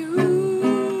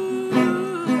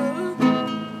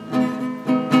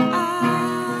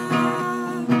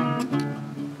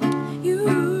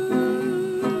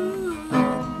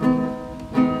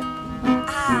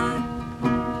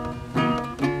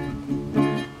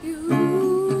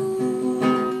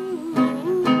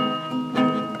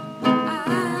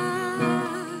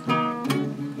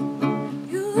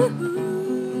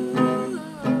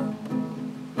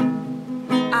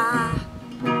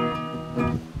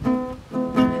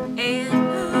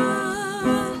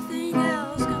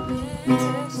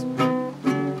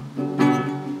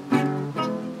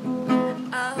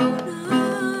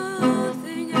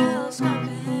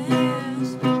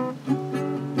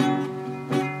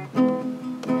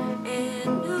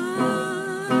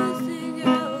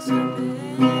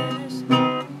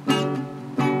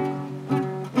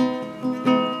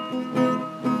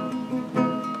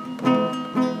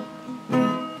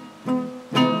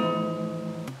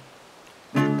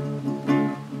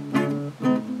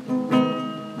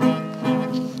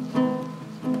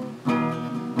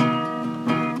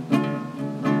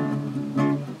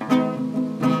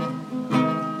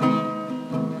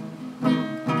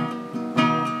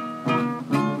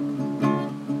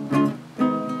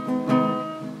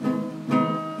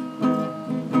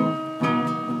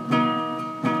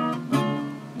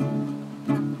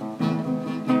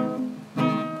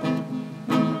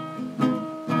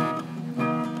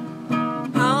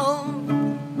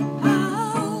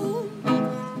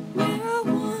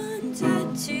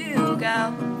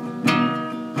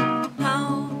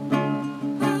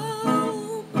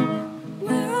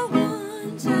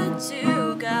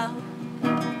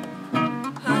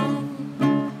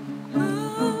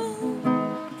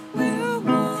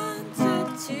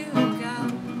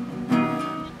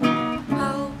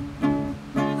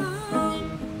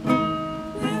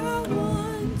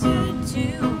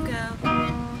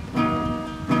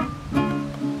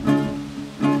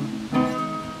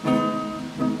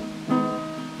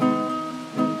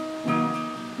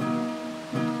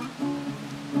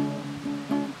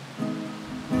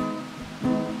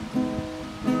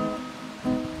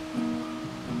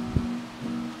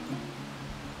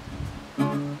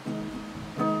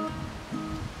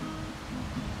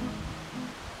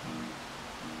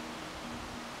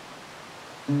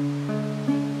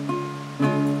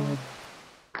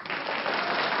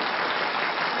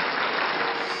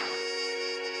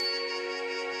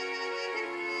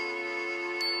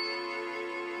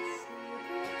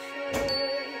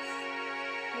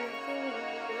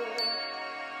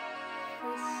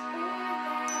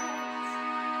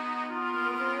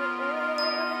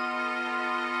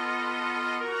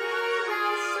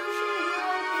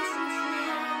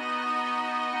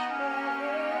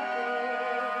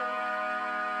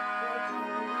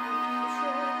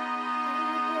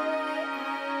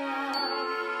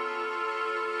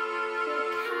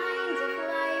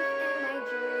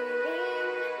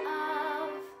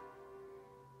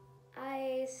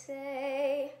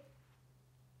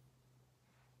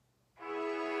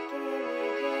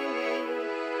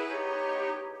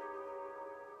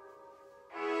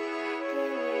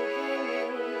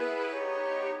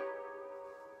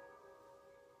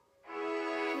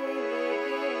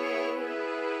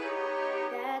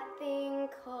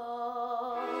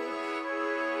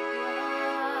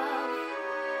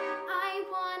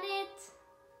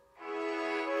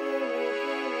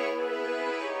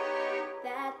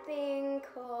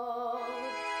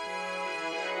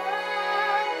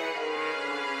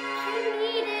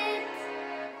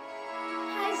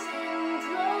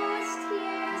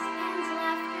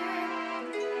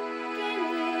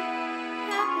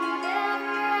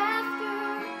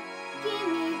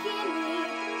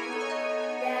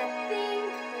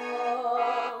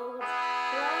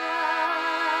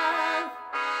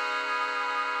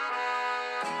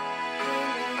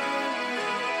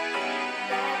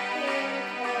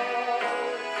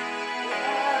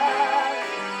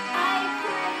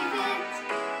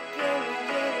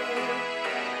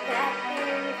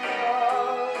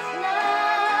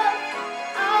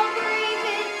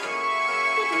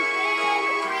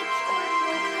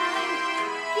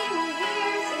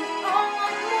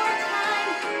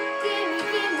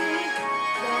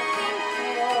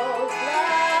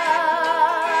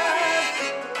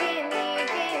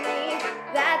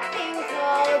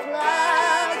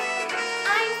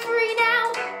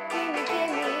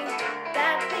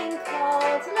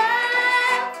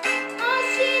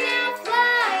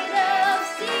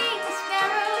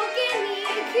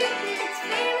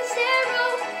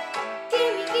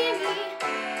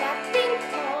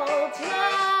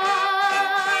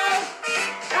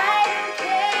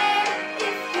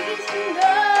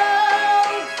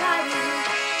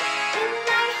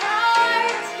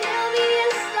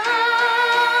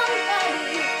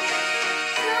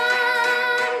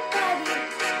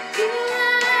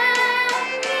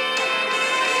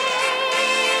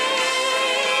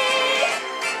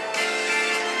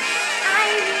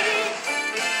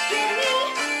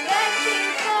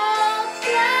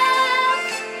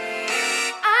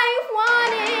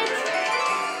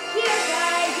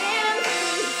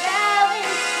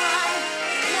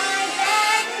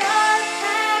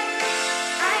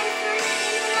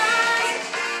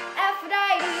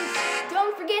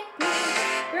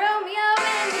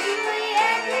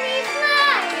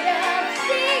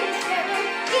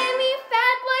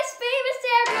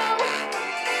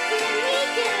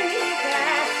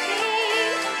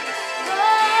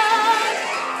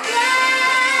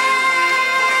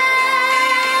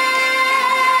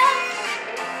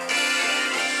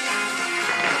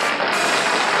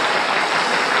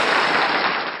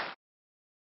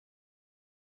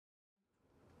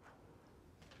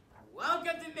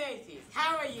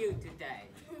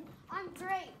 I'm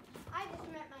great. I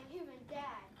just met my human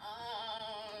dad.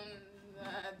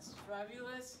 That's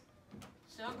fabulous.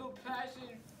 Jungle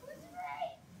passion. Who's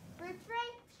Ray? Rick's Ray?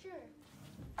 Sure.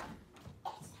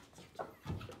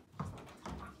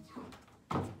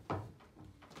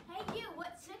 Hey you,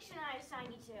 what section I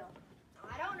assign you to?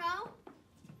 I don't know.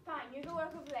 Fine, you go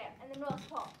work over there, in the North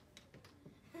Pole.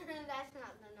 That's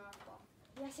not the North Pole.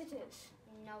 Yes it is.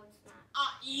 No it's not.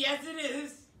 Yes it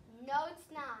is. No it's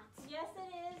not. Yes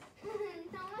it is.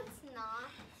 No it's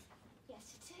not.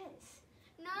 Yes it is.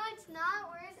 No it's not.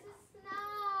 Where's the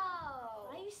snow?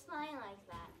 Why are you smiling like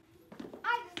that?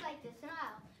 I just like to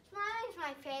smile. Smiling's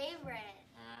my favorite.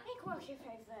 Make work your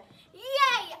favorite.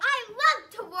 Yay! I love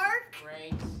to work!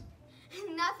 Great.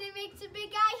 Nothing makes a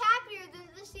big guy happier than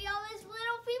to see all his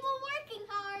little people working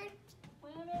hard.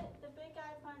 Wait a minute, the big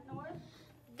guy front north?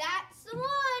 That's the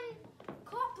one.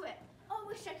 Corporate,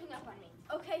 always checking up on me.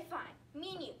 Okay, fine.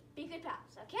 Me and you, be good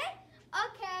pals, okay?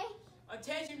 Okay.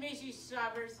 Attention Macy's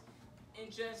shoppers.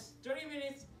 In just 30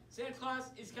 minutes, Santa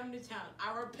Claus is coming to town.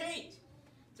 I repeat,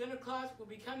 Santa Claus will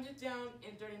be coming to town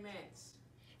in 30 minutes.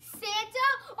 Santa?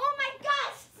 Oh my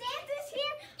gosh, Santa's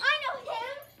here? I know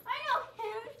him. I know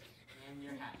him. And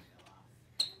your hat fell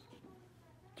off.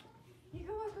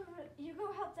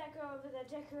 over there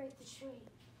decorate the tree.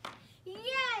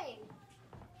 Yay!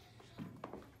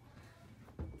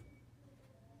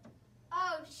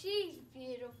 Oh, she's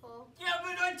beautiful. Yeah,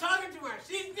 but I'm talking to her.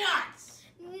 She's nuts.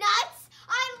 Nuts?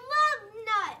 I love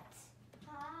nuts.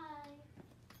 Hi.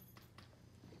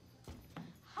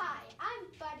 Hi, I'm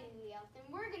Buddy the Elf, and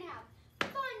we're gonna have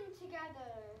fun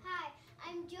together. Hi,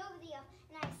 I'm Joe the Elf,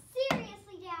 and I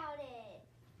seriously doubt it.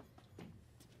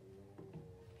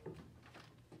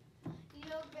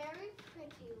 You're very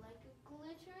pretty, like a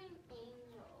glittering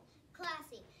angel.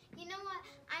 Classy. You know what?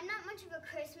 I'm not much of a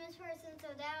Christmas person, so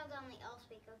that'll only elf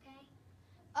speak, okay?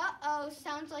 Uh-oh,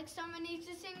 sounds like someone needs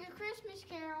to sing a Christmas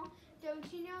carol. Don't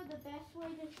you know the best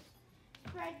way to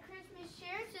spread Christmas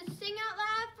cheer is to sing out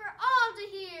loud for all to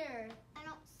hear? I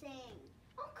don't sing.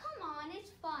 Oh, come on,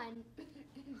 it's fun.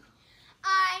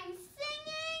 I'm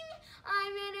singing,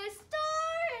 I'm in a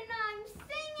store, and I'm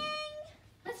singing.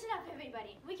 Listen up,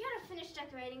 everybody. We gotta finish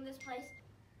decorating this place.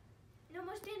 No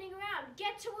more standing around.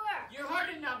 Get to work. You're hard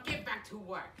enough. Get back to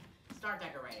work. Start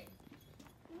decorating.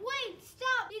 Wait,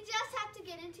 stop. You just have to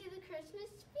get into the Christmas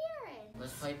spirit.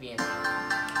 Let's play piano.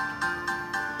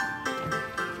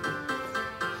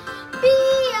 Be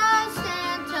a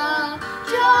Santa,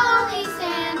 jolly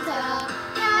Santa,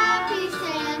 happy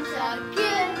Santa,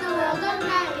 give the world a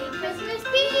Merry Christmas.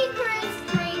 Be Kris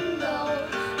Kringle,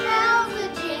 bells a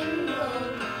jingle,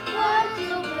 what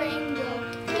you'll bringle,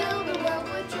 fill the world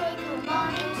with joy. Come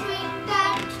on and swing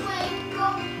that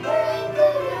twinkle,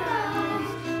 twinkle your eyes,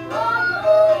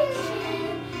 rumble your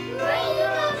chin, rain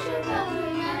out your bells,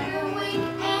 remember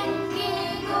wink and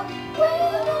giggle,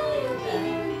 wiggle your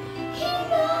beard, keep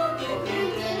on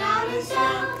moving out of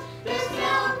sound, the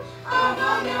sound of a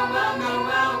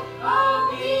Noel. Oh,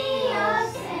 be a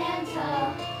Santa,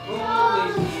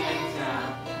 jolly Santa,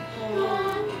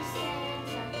 happy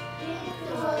Santa, give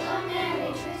the world a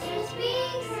Merry Christmas. Be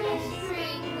Kris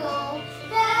Kringle,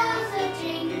 bells a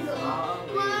jingle,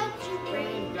 what you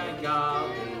bring, fill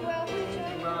the world with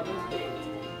joy.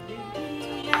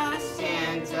 Be a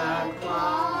Santa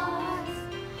Claus.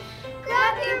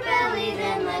 Grab your belly,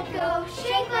 then let go.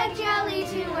 Shake like jelly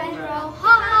to and fro. Ha ha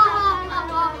ha ha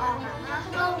ha ha ha.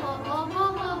 Ho ho ho ho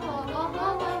ho ho ho ho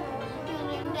ho.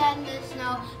 And then the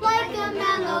snow like a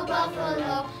mellow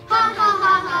buffalo. Ha ha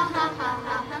ha ha ha ha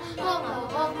ha ha. Ho ho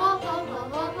ho ho ho ho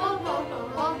ho ho ho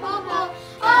ho ho ho.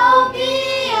 Oh, be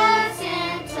a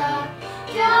Santa,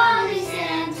 jolly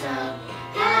Santa,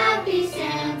 happy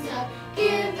Santa,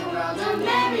 give the world a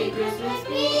Merry Christmas.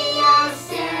 Be a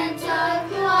Santa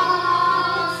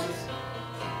Claus.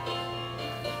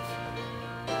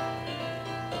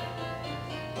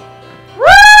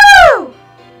 Woo!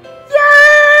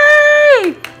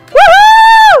 Yay!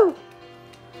 Woohoo!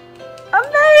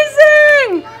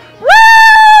 Amazing!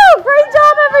 Woo! Great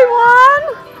job, everyone!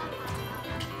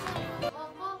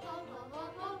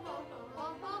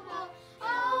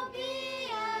 Oh, be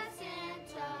a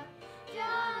Santa,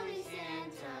 jolly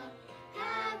Santa,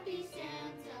 happy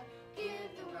Santa, give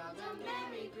the world a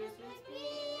Merry Christmas. Be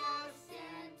a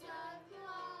Santa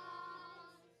Claus.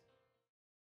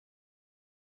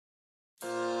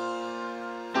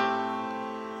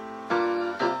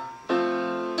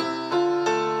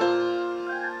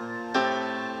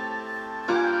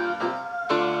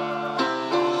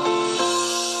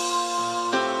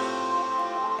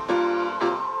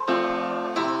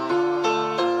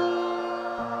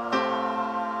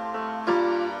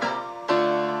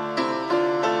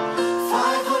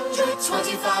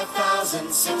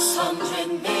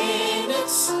 525,600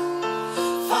 minutes,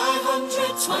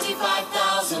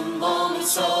 525,000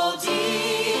 moments, oh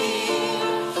dear.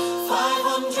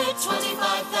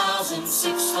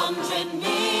 525,600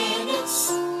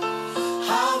 minutes,